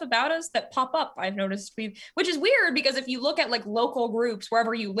of stuff about us that pop up, I've noticed, which is weird, because if you look at like local groups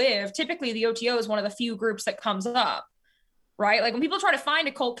wherever you live, typically the OTO is one of the few groups that comes up, right? Like, when people try to find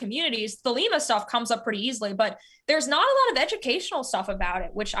occult communities, Thelema stuff comes up pretty easily, but there's not a lot of educational stuff about it,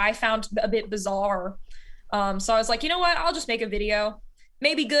 which I found a bit bizarre. So I was like, you know what, I'll just make a video,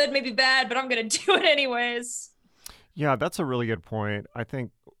 maybe good, maybe bad, but I'm gonna do it anyways. Yeah, that's a really good point. I think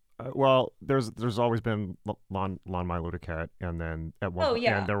well, there's always been Lon Milo DuQuette, and then at one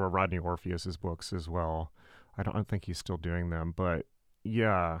and there were Rodney Orpheus's books as well. I don't think he's still doing them, but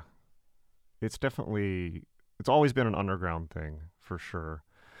yeah, it's always been an underground thing for sure.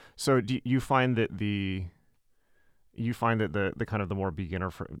 So do you find that the kind of the more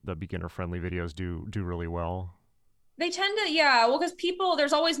beginner friendly videos do really well? They tend to, yeah, well, because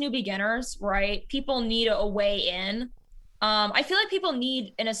there's always new beginners, right? People need a way in. I feel like people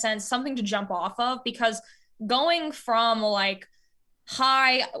need, in a sense, something to jump off of, because going from like,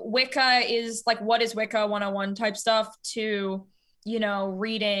 hi, Wicca is like, what is Wicca 101 type stuff, to,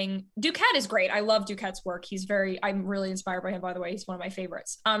 reading. DuQuette is great. I love DuQuette's work. I'm really inspired by him, by the way. He's one of my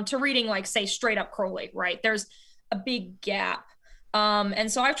favorites. To reading, like, say, straight up Crowley, right? There's a big gap.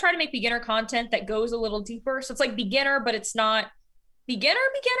 And so I've tried to make beginner content that goes a little deeper. So it's like beginner, but it's not beginner,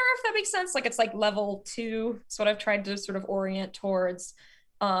 if that makes sense. Like, it's like level 2. So what I've tried to sort of orient towards,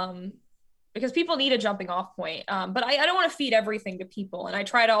 because people need a jumping off point. But I don't want to feed everything to people. And I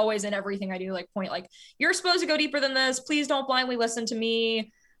try to always, in everything I do, like, point, like, you're supposed to go deeper than this. Please don't blindly listen to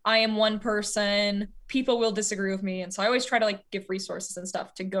me. I am one person. People will disagree with me. And so I always try to like give resources and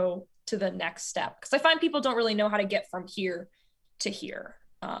stuff to go to the next step, because I find people don't really know how to get from here to here.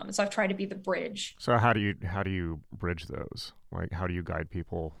 So I've tried to be the bridge. So how do you bridge those? Like, how do you guide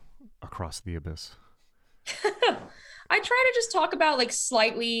people across the abyss? I try to just talk about like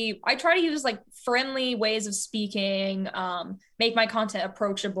I try to use like friendly ways of speaking, make my content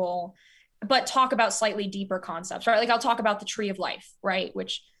approachable, but talk about slightly deeper concepts, right? Like, I'll talk about the tree of life, right?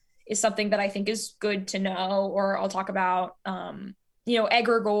 Which is something that I think is good to know. Or I'll talk about,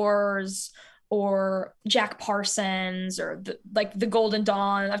 egregores, or Jack Parsons, or the Golden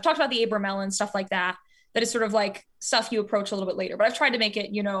Dawn. I've talked about the Abram Ellen, stuff like that. That is sort of like stuff you approach a little bit later. But I've tried to make it,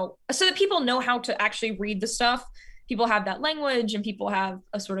 so that people know how to actually read the stuff. People have that language, and people have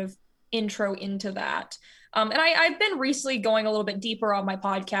a sort of intro into that. And I've been recently going a little bit deeper on my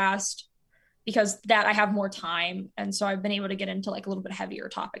podcast. because that I have more time. And so I've been able to get into like a little bit heavier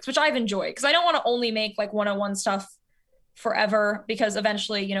topics, which I've enjoyed because I don't want to only make like 101 stuff forever because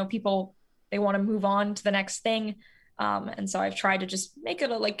eventually, people they want to move on to the next thing. And so I've tried to just make it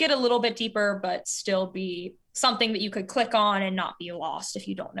like get a little bit deeper, but still be something that you could click on and not be lost if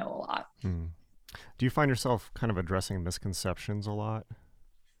you don't know a lot. Do you find yourself kind of addressing misconceptions a lot?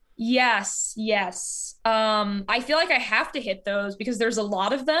 Yes, yes. I feel like I have to hit those because there's a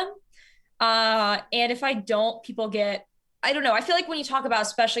lot of them. And if I don't, people get, I don't know. I feel like when you talk about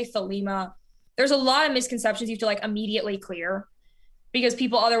especially Thelema, there's a lot of misconceptions you have to like immediately clear because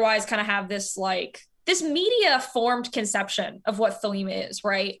people otherwise kind of have this like this media formed conception of what Thelema is,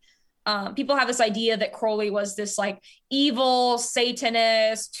 right? People have this idea that Crowley was this like evil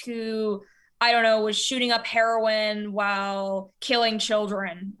Satanist who, I don't know, was shooting up heroin while killing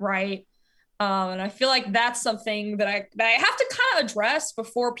children, right? And I feel like that's something that I have to kind of address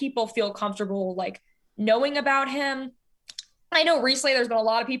before people feel comfortable like knowing about him. I know recently there's been a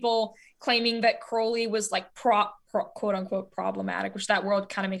lot of people claiming that Crowley was like quote unquote problematic, which that word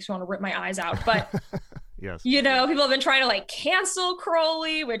kind of makes me want to rip my eyes out. But yes, people have been trying to like cancel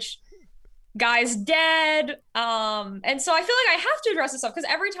Crowley, which guy's dead. And so I feel like I have to address this stuff because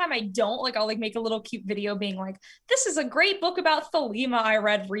every time I don't, like I'll like make a little cute video being like, this is a great book about Thelema I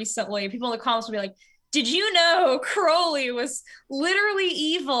read recently. People in the comments will be like, did you know Crowley was literally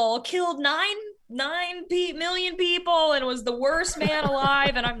evil, killed 9 million people and was the worst man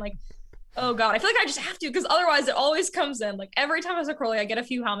alive? And I'm like, oh God, I feel like I just have to because otherwise it always comes in. Like every time I say Crowley, I get a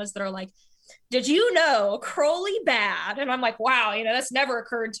few comments that are like, did you know Crowley bad? And I'm like, wow, that's never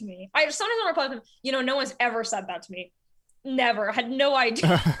occurred to me. I sometimes when I reply to them, no one's ever said that to me. Never. I had no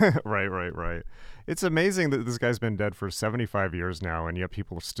idea. Right. It's amazing that this guy's been dead for 75 years now, and yet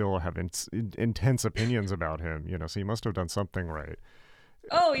people still have intense opinions about him, so he must have done something right.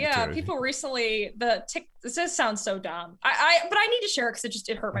 Oh yeah, people recently this just sounds so dumb. But I need to share it because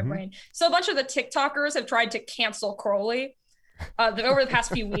it hurt my brain. So a bunch of the TikTokers have tried to cancel Crowley. Over the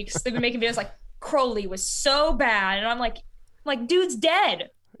past few weeks, they've been making videos like Crowley was so bad, and I'm like, dude's dead.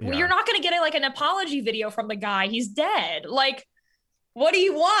 Yeah. Well, you're not gonna get like an apology video from the guy. He's dead. Like, what do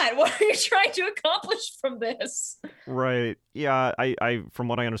you want? What are you trying to accomplish from this? Right. Yeah. I from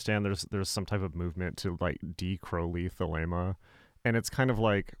what I understand, there's some type of movement to like de-Crowley Thelema, and it's kind of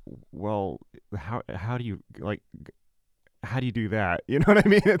like, well, how do you do that? You know what I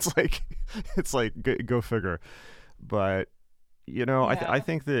mean? It's like go figure. But yeah. I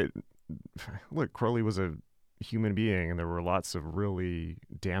think that, look, Crowley was a human being, and there were lots of really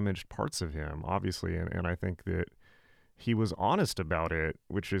damaged parts of him, obviously, and I think that he was honest about it,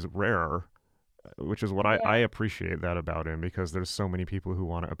 which is rare, which is what I appreciate that about him, because there's so many people who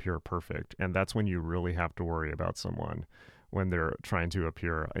want to appear perfect, and that's when you really have to worry about someone when they're trying to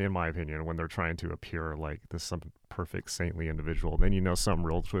appear, in my opinion, when they're trying to appear like this some perfect saintly individual, then something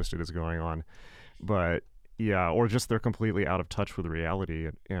real twisted is going on. But yeah, or just they're completely out of touch with reality.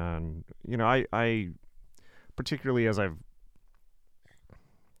 And I particularly as I've,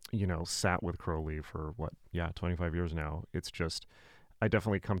 sat with Crowley for 25 years now, it's just, I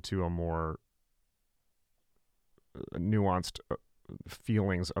definitely come to a more nuanced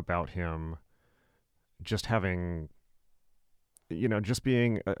feelings about him, just having, just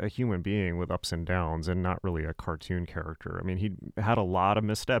being a human being with ups and downs and not really a cartoon character. I mean, he had a lot of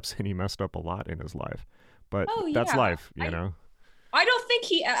missteps and he messed up a lot in his life. But that's life, I don't think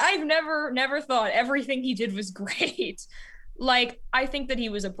I've never thought everything he did was great. Like, I think that he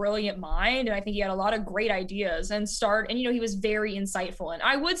was a brilliant mind, and I think he had a lot of great ideas and he was very insightful, and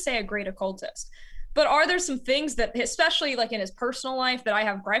I would say a great occultist. But are there some things that, especially like in his personal life, that I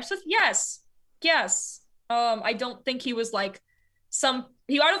have gripes with? Yes. I don't think he was like I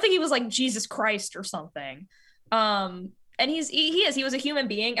don't think he was like Jesus Christ or something. And he was a human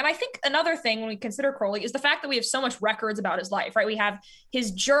being. And I think another thing when we consider Crowley is the fact that we have so much records about his life, right? We have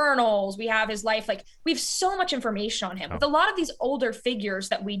his journals, we have his life, like we have so much information on him. With a lot of these older figures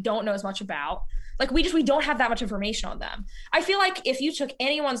that we don't know as much about, like we don't have that much information on them. I feel like if you took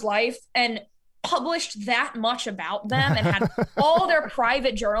anyone's life and published that much about them and had all their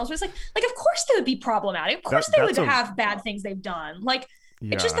private journals, it's like of course they would be problematic. Of course they would have bad things they've done. Like,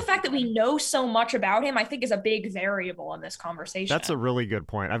 yeah. It's just the fact that we know so much about him, I think, is a big variable in this conversation. That's a really good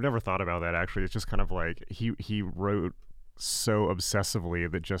point. I've never thought about that, actually. It's just kind of like he wrote so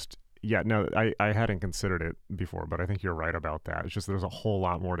obsessively that just, I hadn't considered it before, but I think you're right about that. It's just there's a whole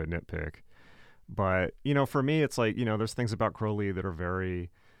lot more to nitpick. But, for me, it's like, there's things about Crowley that are very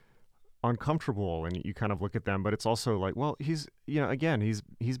uncomfortable, and you kind of look at them, but it's also like, well, he's, again,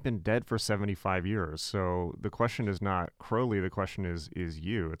 he's been dead for 75 years. So the question is not Crowley, the question is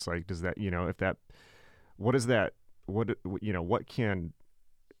you. It's like, does that, if that, what is that, what can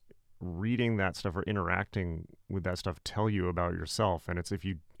reading that stuff or interacting with that stuff tell you about yourself? And it's, if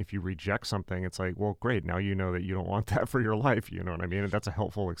you reject something, it's like, well, great, now you know that you don't want that for your life, you know what I mean? And that's a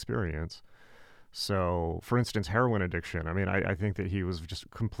helpful experience. So, for instance, heroin addiction. I mean, I think that he was just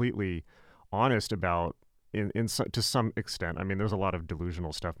completely honest about, to some extent. I mean, there's a lot of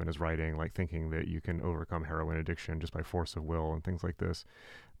delusional stuff in his writing, like thinking that you can overcome heroin addiction just by force of will and things like this.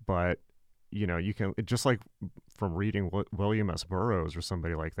 But you can, just like from reading William S. Burroughs or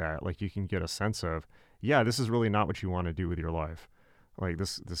somebody like that, like you can get a sense of, yeah, this is really not what you want to do with your life. Like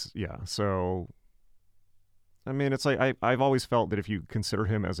this, yeah. So, I mean, it's like I've always felt that if you consider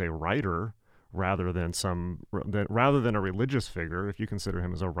him as a writer rather than a religious figure, if you consider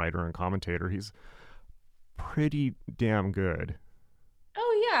him as a writer and commentator, he's pretty damn good.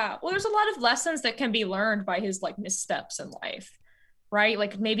 Oh yeah. Well, there's a lot of lessons that can be learned by his like missteps in life, right?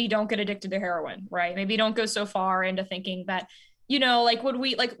 Like maybe don't get addicted to heroin, right? Maybe don't go so far into thinking that, like would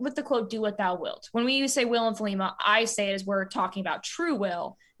we, like with the quote, do what thou wilt. When we say will and Thelema, I say it as we're talking about true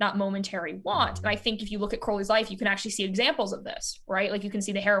will, not momentary want. And I think if you look at Crowley's life, you can actually see examples of this, right? Like you can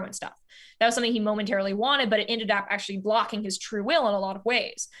see the heroin stuff. That was something he momentarily wanted, but it ended up actually blocking his true will in a lot of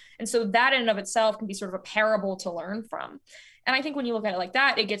ways. And so that in and of itself can be sort of a parable to learn from. And I think when you look at it like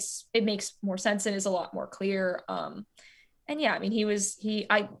that, it makes more sense and is a lot more clear. And yeah, I mean,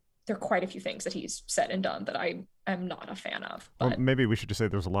 there are quite a few things that he's said and done that I am not a fan of. But well, maybe we should just say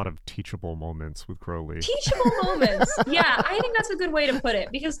there's a lot of teachable moments with Crowley. Teachable moments. Yeah, I think that's a good way to put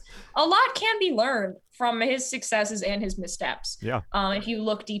it, because a lot can be learned from his successes and his missteps. Yeah. If you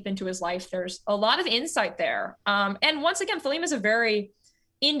look deep into his life, there's a lot of insight there. And once again, Thelema is a very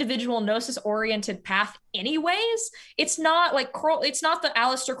individual gnosis oriented path anyways. It's not like it's not the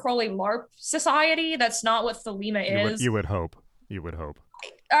Aleister Crowley LARP society. That's not what Thelema is. You would hope.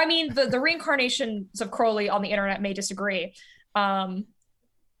 I mean, the reincarnations of Crowley on the internet may disagree. I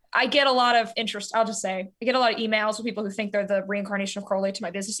get a lot of interest. I'll just say I get a lot of emails with people who think they're the reincarnation of Crowley to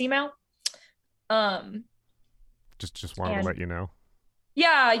my business email. Just wanted to let you know.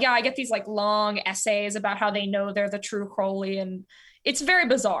 Yeah. I get these like long essays about how they know they're the true Crowley, and it's very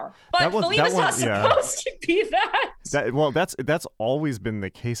bizarre. But Thelema's not supposed to be that. Well, that's always been the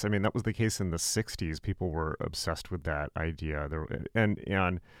case. I mean, that was the case in the 60s. People were obsessed with that idea.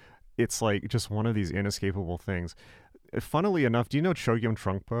 And it's like just one of these inescapable things. Funnily enough, do you know Chogyam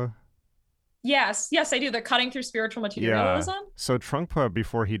Trungpa? Yes, I do. They're cutting through spiritual materialism. Yeah. So Trungpa,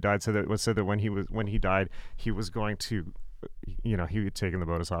 before he died, said that when he died, he was going to, he had taken the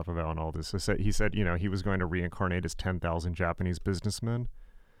Bodhisattva vow and all this. So he said, he was going to reincarnate as 10,000 Japanese businessmen.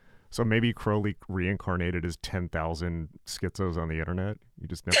 So maybe Crowley reincarnated as 10,000 schizos on the internet. You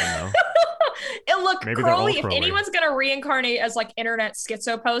just never know. And look, maybe Crowley, if anyone's going to reincarnate as like internet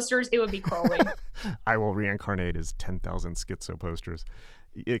schizo posters, it would be Crowley. I will reincarnate as 10,000 schizo posters.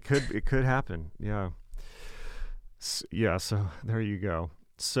 It could happen. Yeah. So there you go.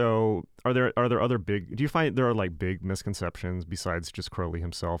 So are there other big, do you find there are like big misconceptions besides just Crowley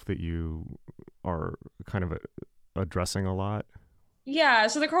himself that you are kind of addressing a lot? Yeah.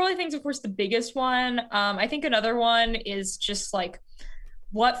 So the Crowley thing's of course the biggest one. I think another one is just like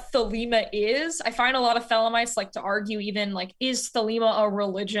what Thelema is. I find a lot of Thelemites like to argue even like, is Thelema a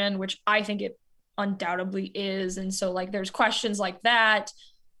religion? Which I think it undoubtedly is. And so like there's questions like that.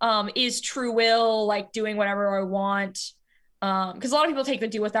 Is true will like doing whatever I want? Because a lot of people take the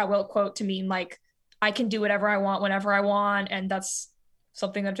do what thou wilt quote to mean like I can do whatever I want whenever I want, and that's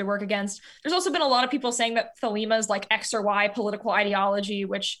something that to work against. There's also been a lot of people saying that Thelema is like X or Y political ideology,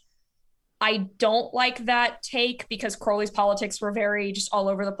 which I don't like that take, because Crowley's politics were very just all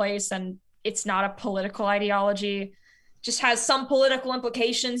over the place, and it's not a political ideology. Just has some political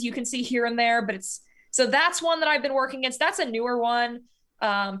implications you can see here and there, but so that's one that I've been working against. That's a newer one.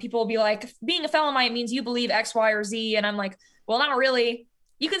 People will be like, being a Thelemite means you believe X, Y, or Z. And I'm like, well, not really.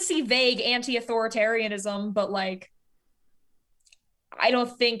 You can see vague anti-authoritarianism, but like, I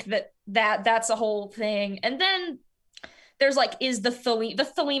don't think that's a whole thing. And then there's like, is the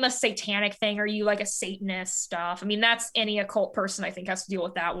Thelema satanic thing? Are you like a Satanist stuff? I mean, that's any occult person, I think, has to deal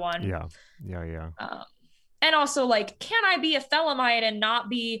with that one. Yeah. And also, like, can I be a Thelemite and not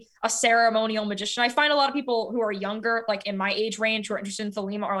be a ceremonial magician? I find a lot of people who are younger, like in my age range, who are interested in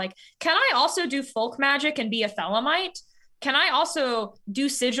Thelema are like, can I also do folk magic and be a Thelemite? Can I also do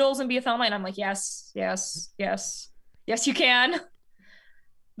sigils and be a Thelemite? And I'm like, yes, you can.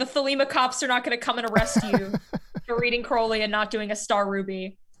 The Thelema cops are not going to come and arrest you for reading Crowley and not doing a Star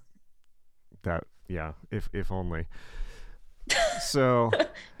Ruby. That yeah, if only. So,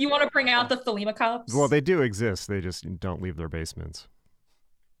 You want to bring out the Thelema cups? well, they do exist. They just don't leave their basements.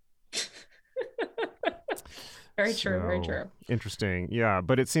 Very true. Very So true. interesting. Yeah,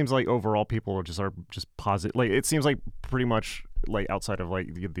 but it seems like overall people are just positive. Like it seems like pretty much like outside of like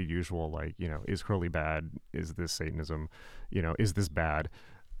the usual like, you know, is Crowley bad? Is this Satanism? You know, is this bad?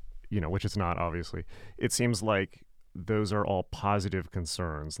 You know, which it's not obviously. It seems like those are all positive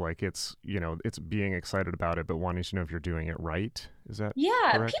concerns. Like it's, you know, it's being excited about it but wanting to know if you're doing it right. Is that Yeah,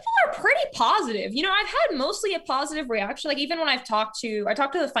 correct? people are pretty positive. You know, I've had mostly a positive reaction. Like even when I talked to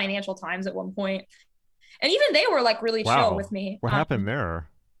the Financial Times at one point, and even they were like really chill Wow. with me. What happened there?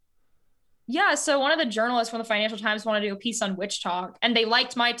 Yeah, so one of the journalists from the Financial Times wanted to do a piece on witch talk, and they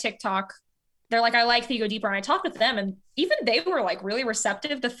liked my TikTok. They're like, I like that you go deeper. And I talked with them, and even they were like really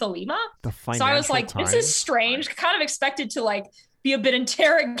receptive to Thelema. The So I was Financial like, this is Times? strange. Kind of expected to like be a bit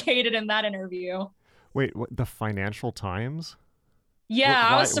interrogated in that interview. Wait, what, the Financial Times? Yeah,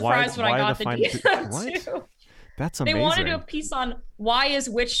 I was surprised when I got the DM What? too. That's They want to do a amazing. piece on why is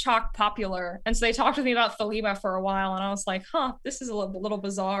witch talk popular, and so they talked with me about Thelema for a while, and I was like, huh, this is a little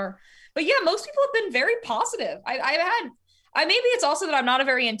bizarre. But yeah, most people have been very positive. I maybe it's also that I'm not a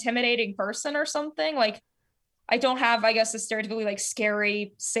very intimidating person or something. Like I don't have, I guess, a stereotypically like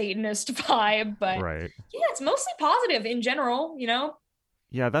scary Satanist vibe, but Right. yeah, it's mostly positive in general, you know?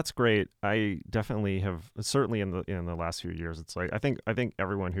 Yeah, that's great. I definitely have certainly in the last few years it's like I think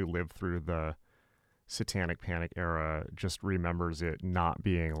everyone who lived through the Satanic Panic era just remembers it not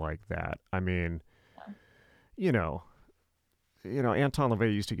being like that. I mean, you know, Anton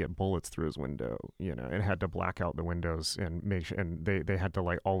LaVey used to get bullets through his window, you know, and had to black out the windows and make sure, and they had to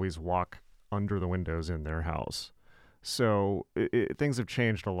like always walk under the windows in their house. So things have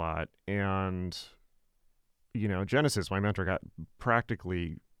changed a lot, and you know, Genesis, my mentor, got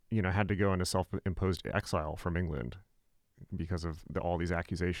practically, you know, had to go into self-imposed exile from England because of all these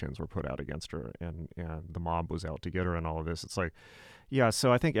accusations were put out against her, and the mob was out to get her and all of this. It's like, yeah,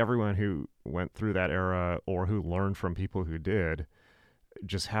 so I think everyone who went through that era or who learned from people who did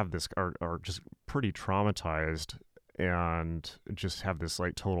just have this are just pretty traumatized and just have this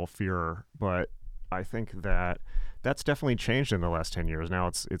like total fear. But I think that that's definitely changed in the last 10 years. Now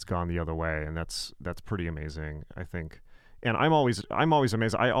it's gone the other way, and that's pretty amazing, I think. And I'm always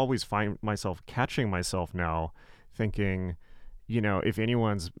amazed. I always find myself catching myself now thinking, you know, if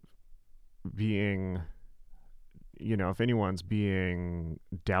anyone's being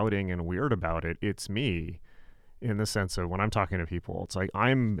doubting and weird about it, it's me, in the sense of when I'm talking to people, it's like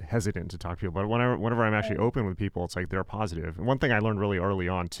I'm hesitant to talk to people, but whenever I'm actually open with people, it's like they're positive. And one thing I learned really early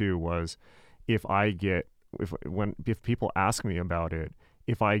on too was if I get if people ask me about it,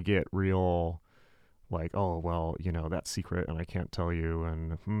 if I get real like, oh well, you know, that's secret and I can't tell you,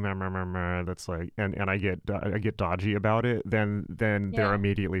 and that's like, and I get dodgy about it, then they're Yeah.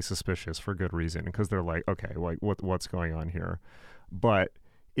 immediately suspicious for good reason, because they're like, okay, like what's going on here. But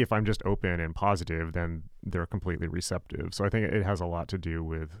if I'm just open and positive, then they're completely receptive. So I think it has a lot to do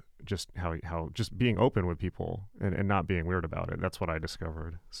with just how just being open with people and not being weird about it. That's what I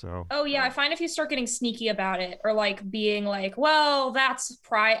discovered. So Oh yeah, I find if you start getting sneaky about it or like being like, well, that's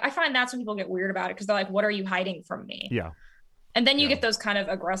pride. I find that's when people get weird about it because they're like, what are you hiding from me? yeah, And then you yeah, get those kind of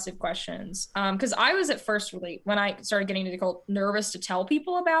aggressive questions. Because I was at first really when I started getting to the cult nervous to tell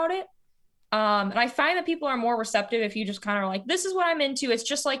people about it. And I find that people are more receptive if you just kind of like, this is what I'm into. It's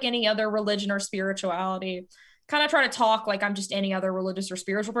just like any other religion or spirituality. Kind of try to talk like I'm just any other religious or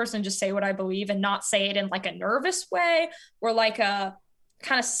spiritual person, just say what I believe and not say it in like a nervous way or like a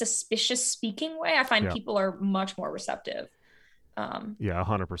kind of suspicious speaking way. I find yeah, people are much more receptive. yeah, Like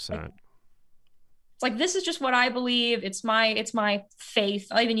 100%. it's like this is just what I believe. It's my faith.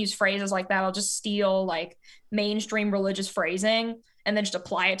 I even use phrases like that. I'll just steal like mainstream religious phrasing and then just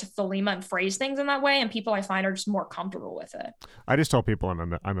apply it to Thelema and phrase things in that way. And people I find are just more comfortable with it. I just tell people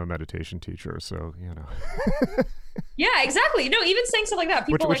I'm a meditation teacher, so you know, Yeah, exactly. No, even saying stuff like that,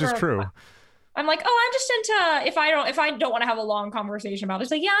 which people like is are. true. I'm like, oh, I'm just into if I don't want to have a long conversation about it,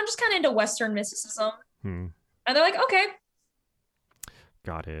 it's like, yeah, I'm just kind of into Western mysticism. Hmm. And they're like, okay.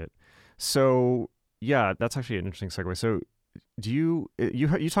 Got it. So yeah, that's actually an interesting segue. So do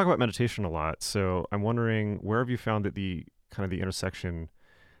you talk about meditation a lot? So I'm wondering, where have you found that the kind of the intersection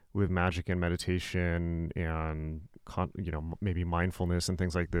with magic and meditation and you know, maybe mindfulness and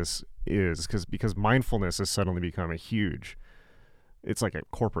things like this is, because mindfulness has suddenly become a huge, it's like a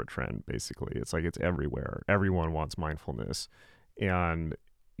corporate trend basically. It's like it's everywhere. Everyone wants mindfulness, and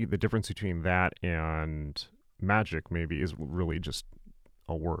the difference between that and magic maybe is really just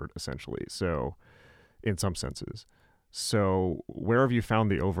a word essentially. So in some senses. So where have you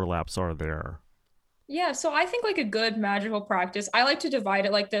found the overlaps are there? Yeah, so I think like a good magical practice, I like to divide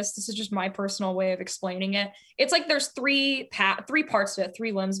it like this. This is just my personal way of explaining it. It's like there's three parts of it,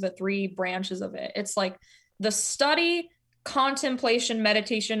 three limbs of it, three branches of it. It's like the study, contemplation,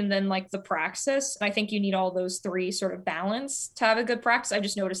 meditation, and then like the praxis. And I think you need all those three sort of balance to have a good practice. I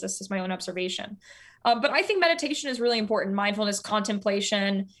just noticed this as my own observation. But I think meditation is really important. Mindfulness,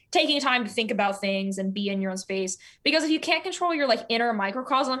 contemplation, taking time to think about things and be in your own space. Because if you can't control your like inner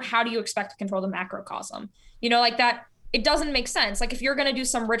microcosm, how do you expect to control the macrocosm? Like that, it doesn't make sense. Like if you're going to do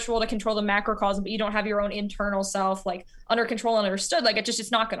some ritual to control the macrocosm, but you don't have your own internal self like under control and understood, like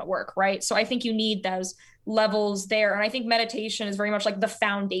it's not going to work, right? So I think you need those levels there. And I think meditation is very much like the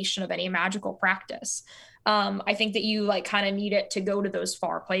foundation of any magical practice. I think that you like kind of need it to go to those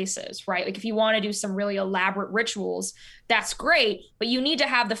far places, right? Like if you want to do some really elaborate rituals, that's great, but you need to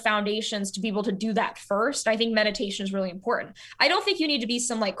have the foundations to be able to do that first. I think meditation is really important. I don't think you need to be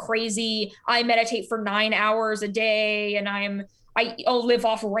some like crazy, I meditate for 9 hours a day and I'll live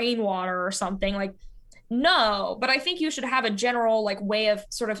off rainwater or something like, no, but I think you should have a general like way of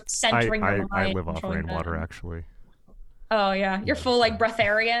sort of centering your I mind. live off rainwater actually. Oh yeah, you're full like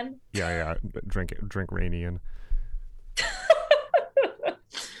breatharian. Yeah. Drink Rainian.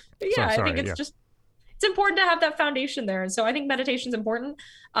 Yeah, I think it's just it's important to have that foundation there. And so I think meditation's important.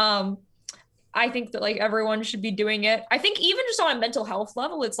 I think that like everyone should be doing it. I think even just on a mental health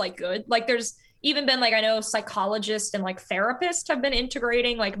level, it's like good. Like there's even been like I know psychologists and like therapists have been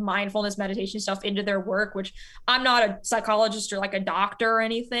integrating like mindfulness meditation stuff into their work, which I'm not a psychologist or like a doctor or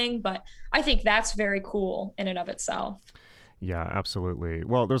anything, but I think that's very cool in and of itself. Yeah, absolutely.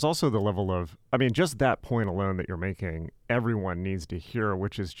 Well, there's also the level of, I mean, just that point alone that you're making, everyone needs to hear,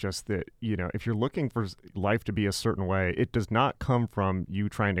 which is just that, if you're looking for life to be a certain way, it does not come from you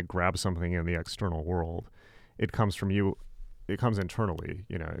trying to grab something in the external world. It comes from you, it comes internally,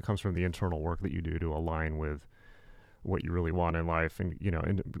 it comes from the internal work that you do to align with what you really want in life and,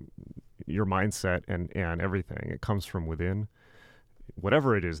 your mindset and everything. It comes from within.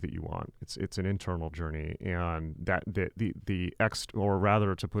 Whatever it is that you want, it's an internal journey, and that or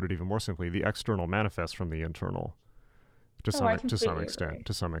rather, to put it even more simply, the external manifests from the internal to some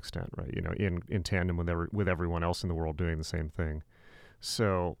extent, right? In tandem with everyone else in the world doing the same thing.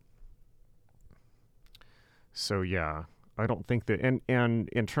 So yeah, I don't think that, and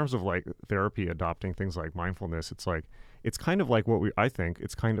in terms of like therapy adopting things like mindfulness, it's kind of like what we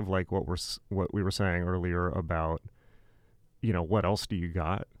were saying earlier about. What else do you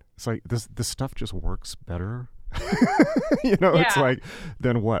got? It's like this stuff just works better. It's like,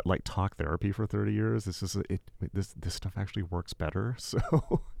 then what? Like talk therapy for 30 years? This stuff actually works better. So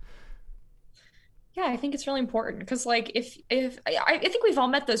yeah, I think it's really important because like if I think we've all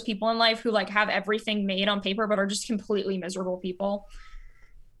met those people in life who like have everything made on paper but are just completely miserable people.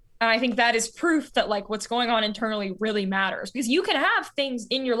 And I think that is proof that like what's going on internally really matters because you can have things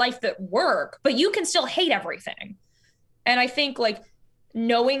in your life that work, but you can still hate everything. And I think like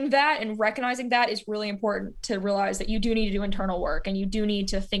knowing that and recognizing that is really important to realize that you do need to do internal work and you do need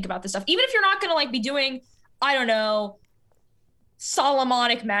to think about this stuff. Even if you're not going to like be doing, I don't know,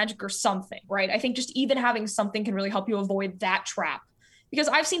 Solomonic magic or something, right? I think just even having something can really help you avoid that trap. Because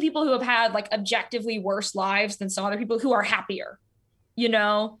I've seen people who have had like objectively worse lives than some other people who are happier,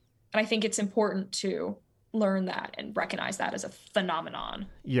 And I think it's important to learn that and recognize that as a phenomenon.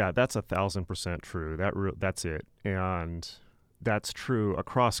 Yeah, that's 1,000% true. That's it. And that's true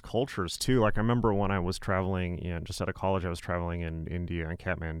across cultures too. Like I remember when I was traveling just out of college, I was traveling in India and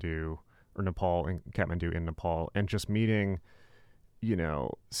Kathmandu or Nepal and Kathmandu in Nepal and just meeting,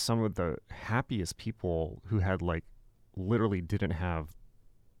 some of the happiest people who had like literally didn't have,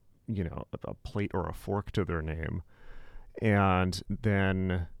 a plate or a fork to their name. And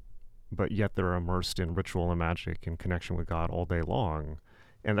then but yet they're immersed in ritual and magic and connection with God all day long.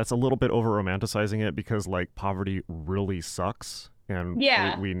 And that's a little bit over romanticizing it because like poverty really sucks and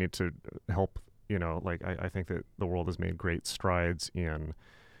we need to help, I think that the world has made great strides in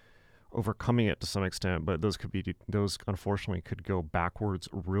overcoming it to some extent, but those unfortunately could go backwards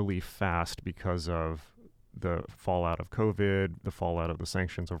really fast because of the fallout of COVID, the fallout of the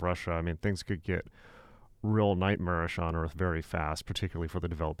sanctions of Russia. I mean, things could get real nightmarish on Earth very fast, particularly for the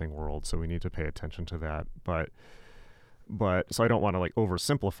developing world. So we need to pay attention to that. But so I don't want to like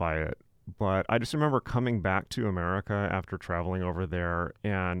oversimplify it. But I just remember coming back to America after traveling over there,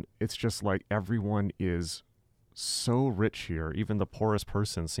 and it's just like everyone is so rich here. Even the poorest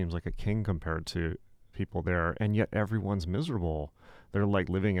person seems like a king compared to people there, and yet everyone's miserable. They're like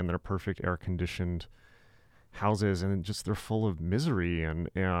living in their perfect air-conditioned houses, and just they're full of misery, and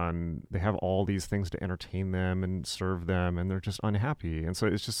they have all these things to entertain them and serve them, and they're just unhappy. And so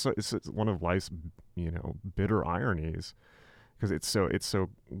it's just it's one of life's, bitter ironies, because it's so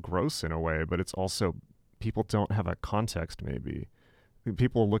gross in a way, but it's also, people don't have a context. Maybe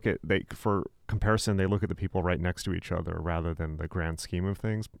people for comparison, they look at the people right next to each other rather than the grand scheme of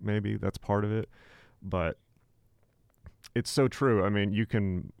things. Maybe that's part of it, but it's so true. I mean, you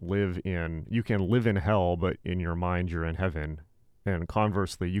can live in hell, but in your mind you're in heaven. And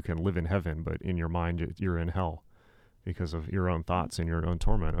conversely, you can live in heaven, but in your mind you're in hell because of your own thoughts and your own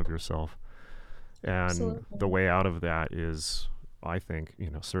torment of yourself. And Absolutely. the way out of that is, I think,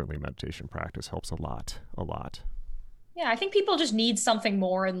 certainly meditation practice helps a lot. Yeah, I think people just need something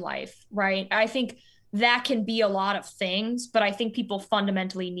more in life, right? I think that can be a lot of things, but I think people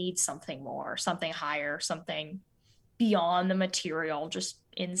fundamentally need something more, something higher, something beyond the material, just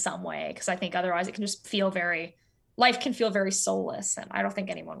in some way. Because I think otherwise it can just life can feel very soulless. And I don't think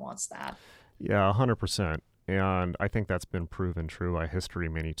anyone wants that. Yeah, 100%. And I think that's been proven true by history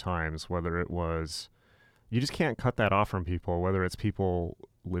many times, whether it was, you just can't cut that off from people, whether it's people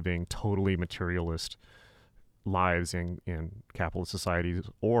living totally materialist lives in capitalist societies,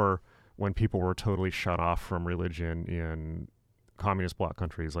 or when people were totally shut off from religion in communist bloc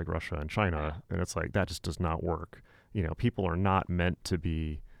countries like Russia and China. And it's like, that just does not work. People are not meant to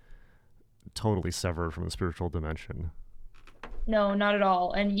be totally severed from the spiritual dimension. No, not at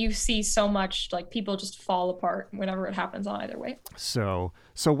all. And you see so much, like, people just fall apart whenever it happens on either way. So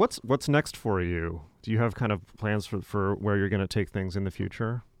what's next for you? Do you have kind of plans for where you're going to take things in the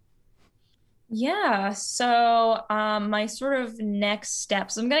future? Yeah. So my sort of next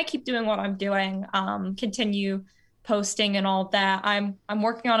steps, I'm gonna keep doing what I'm doing, continue posting and all that. I'm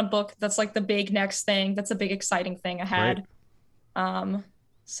working on a book that's like the big next thing. That's a big exciting thing Great. ahead.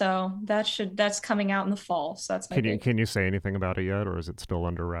 So that's coming out in the fall. So that's my big. Can you say anything about it yet, or is it still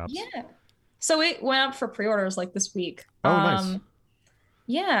under wraps? Yeah. So it went up for pre-orders like this week. Oh, nice.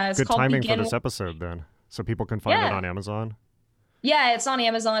 Yeah, it's Good called timing Begin. for this episode then, so people can find it Yeah. on Amazon. Yeah, it's on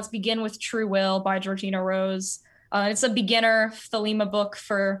Amazon. It's Begin with True Will by Georgina Rose. It's a beginner Thelema book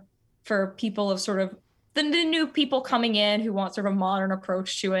for people of sort of the new people coming in who want sort of a modern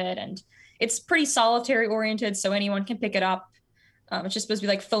approach to it. And it's pretty solitary oriented, so anyone can pick it up. It's just supposed to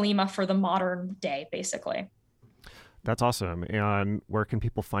be like Thelema for the modern day, basically. That's awesome. And where can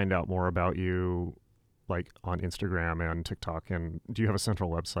people find out more about you, like on Instagram and TikTok? And do you have a central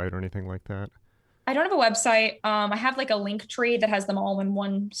website or anything like that? I don't have a website. I have like a link tree that has them all in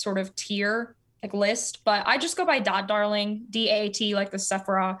one sort of tier, like list, but I just go by Dot Darling, DAT, like the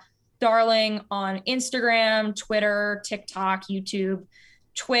Sephora Darling, on Instagram, Twitter, TikTok, YouTube,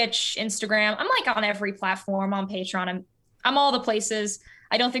 Twitch, Instagram. I'm like on every platform, on Patreon. I'm all the places.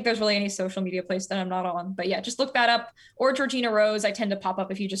 I don't think there's really any social media place that I'm not on, but yeah, just look that up. Or Georgina Rose. I tend to pop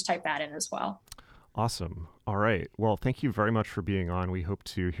up if you just type that in as well. Awesome. All right. Well, thank you very much for being on. We hope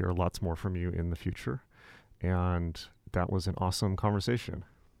to hear lots more from you in the future. And that was an awesome conversation.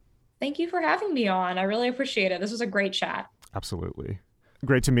 Thank you for having me on. I really appreciate it. This was a great chat. Absolutely.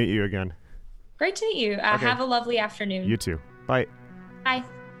 Great to meet you again. Great to meet you. Okay. Have a lovely afternoon. You too. Bye. Bye.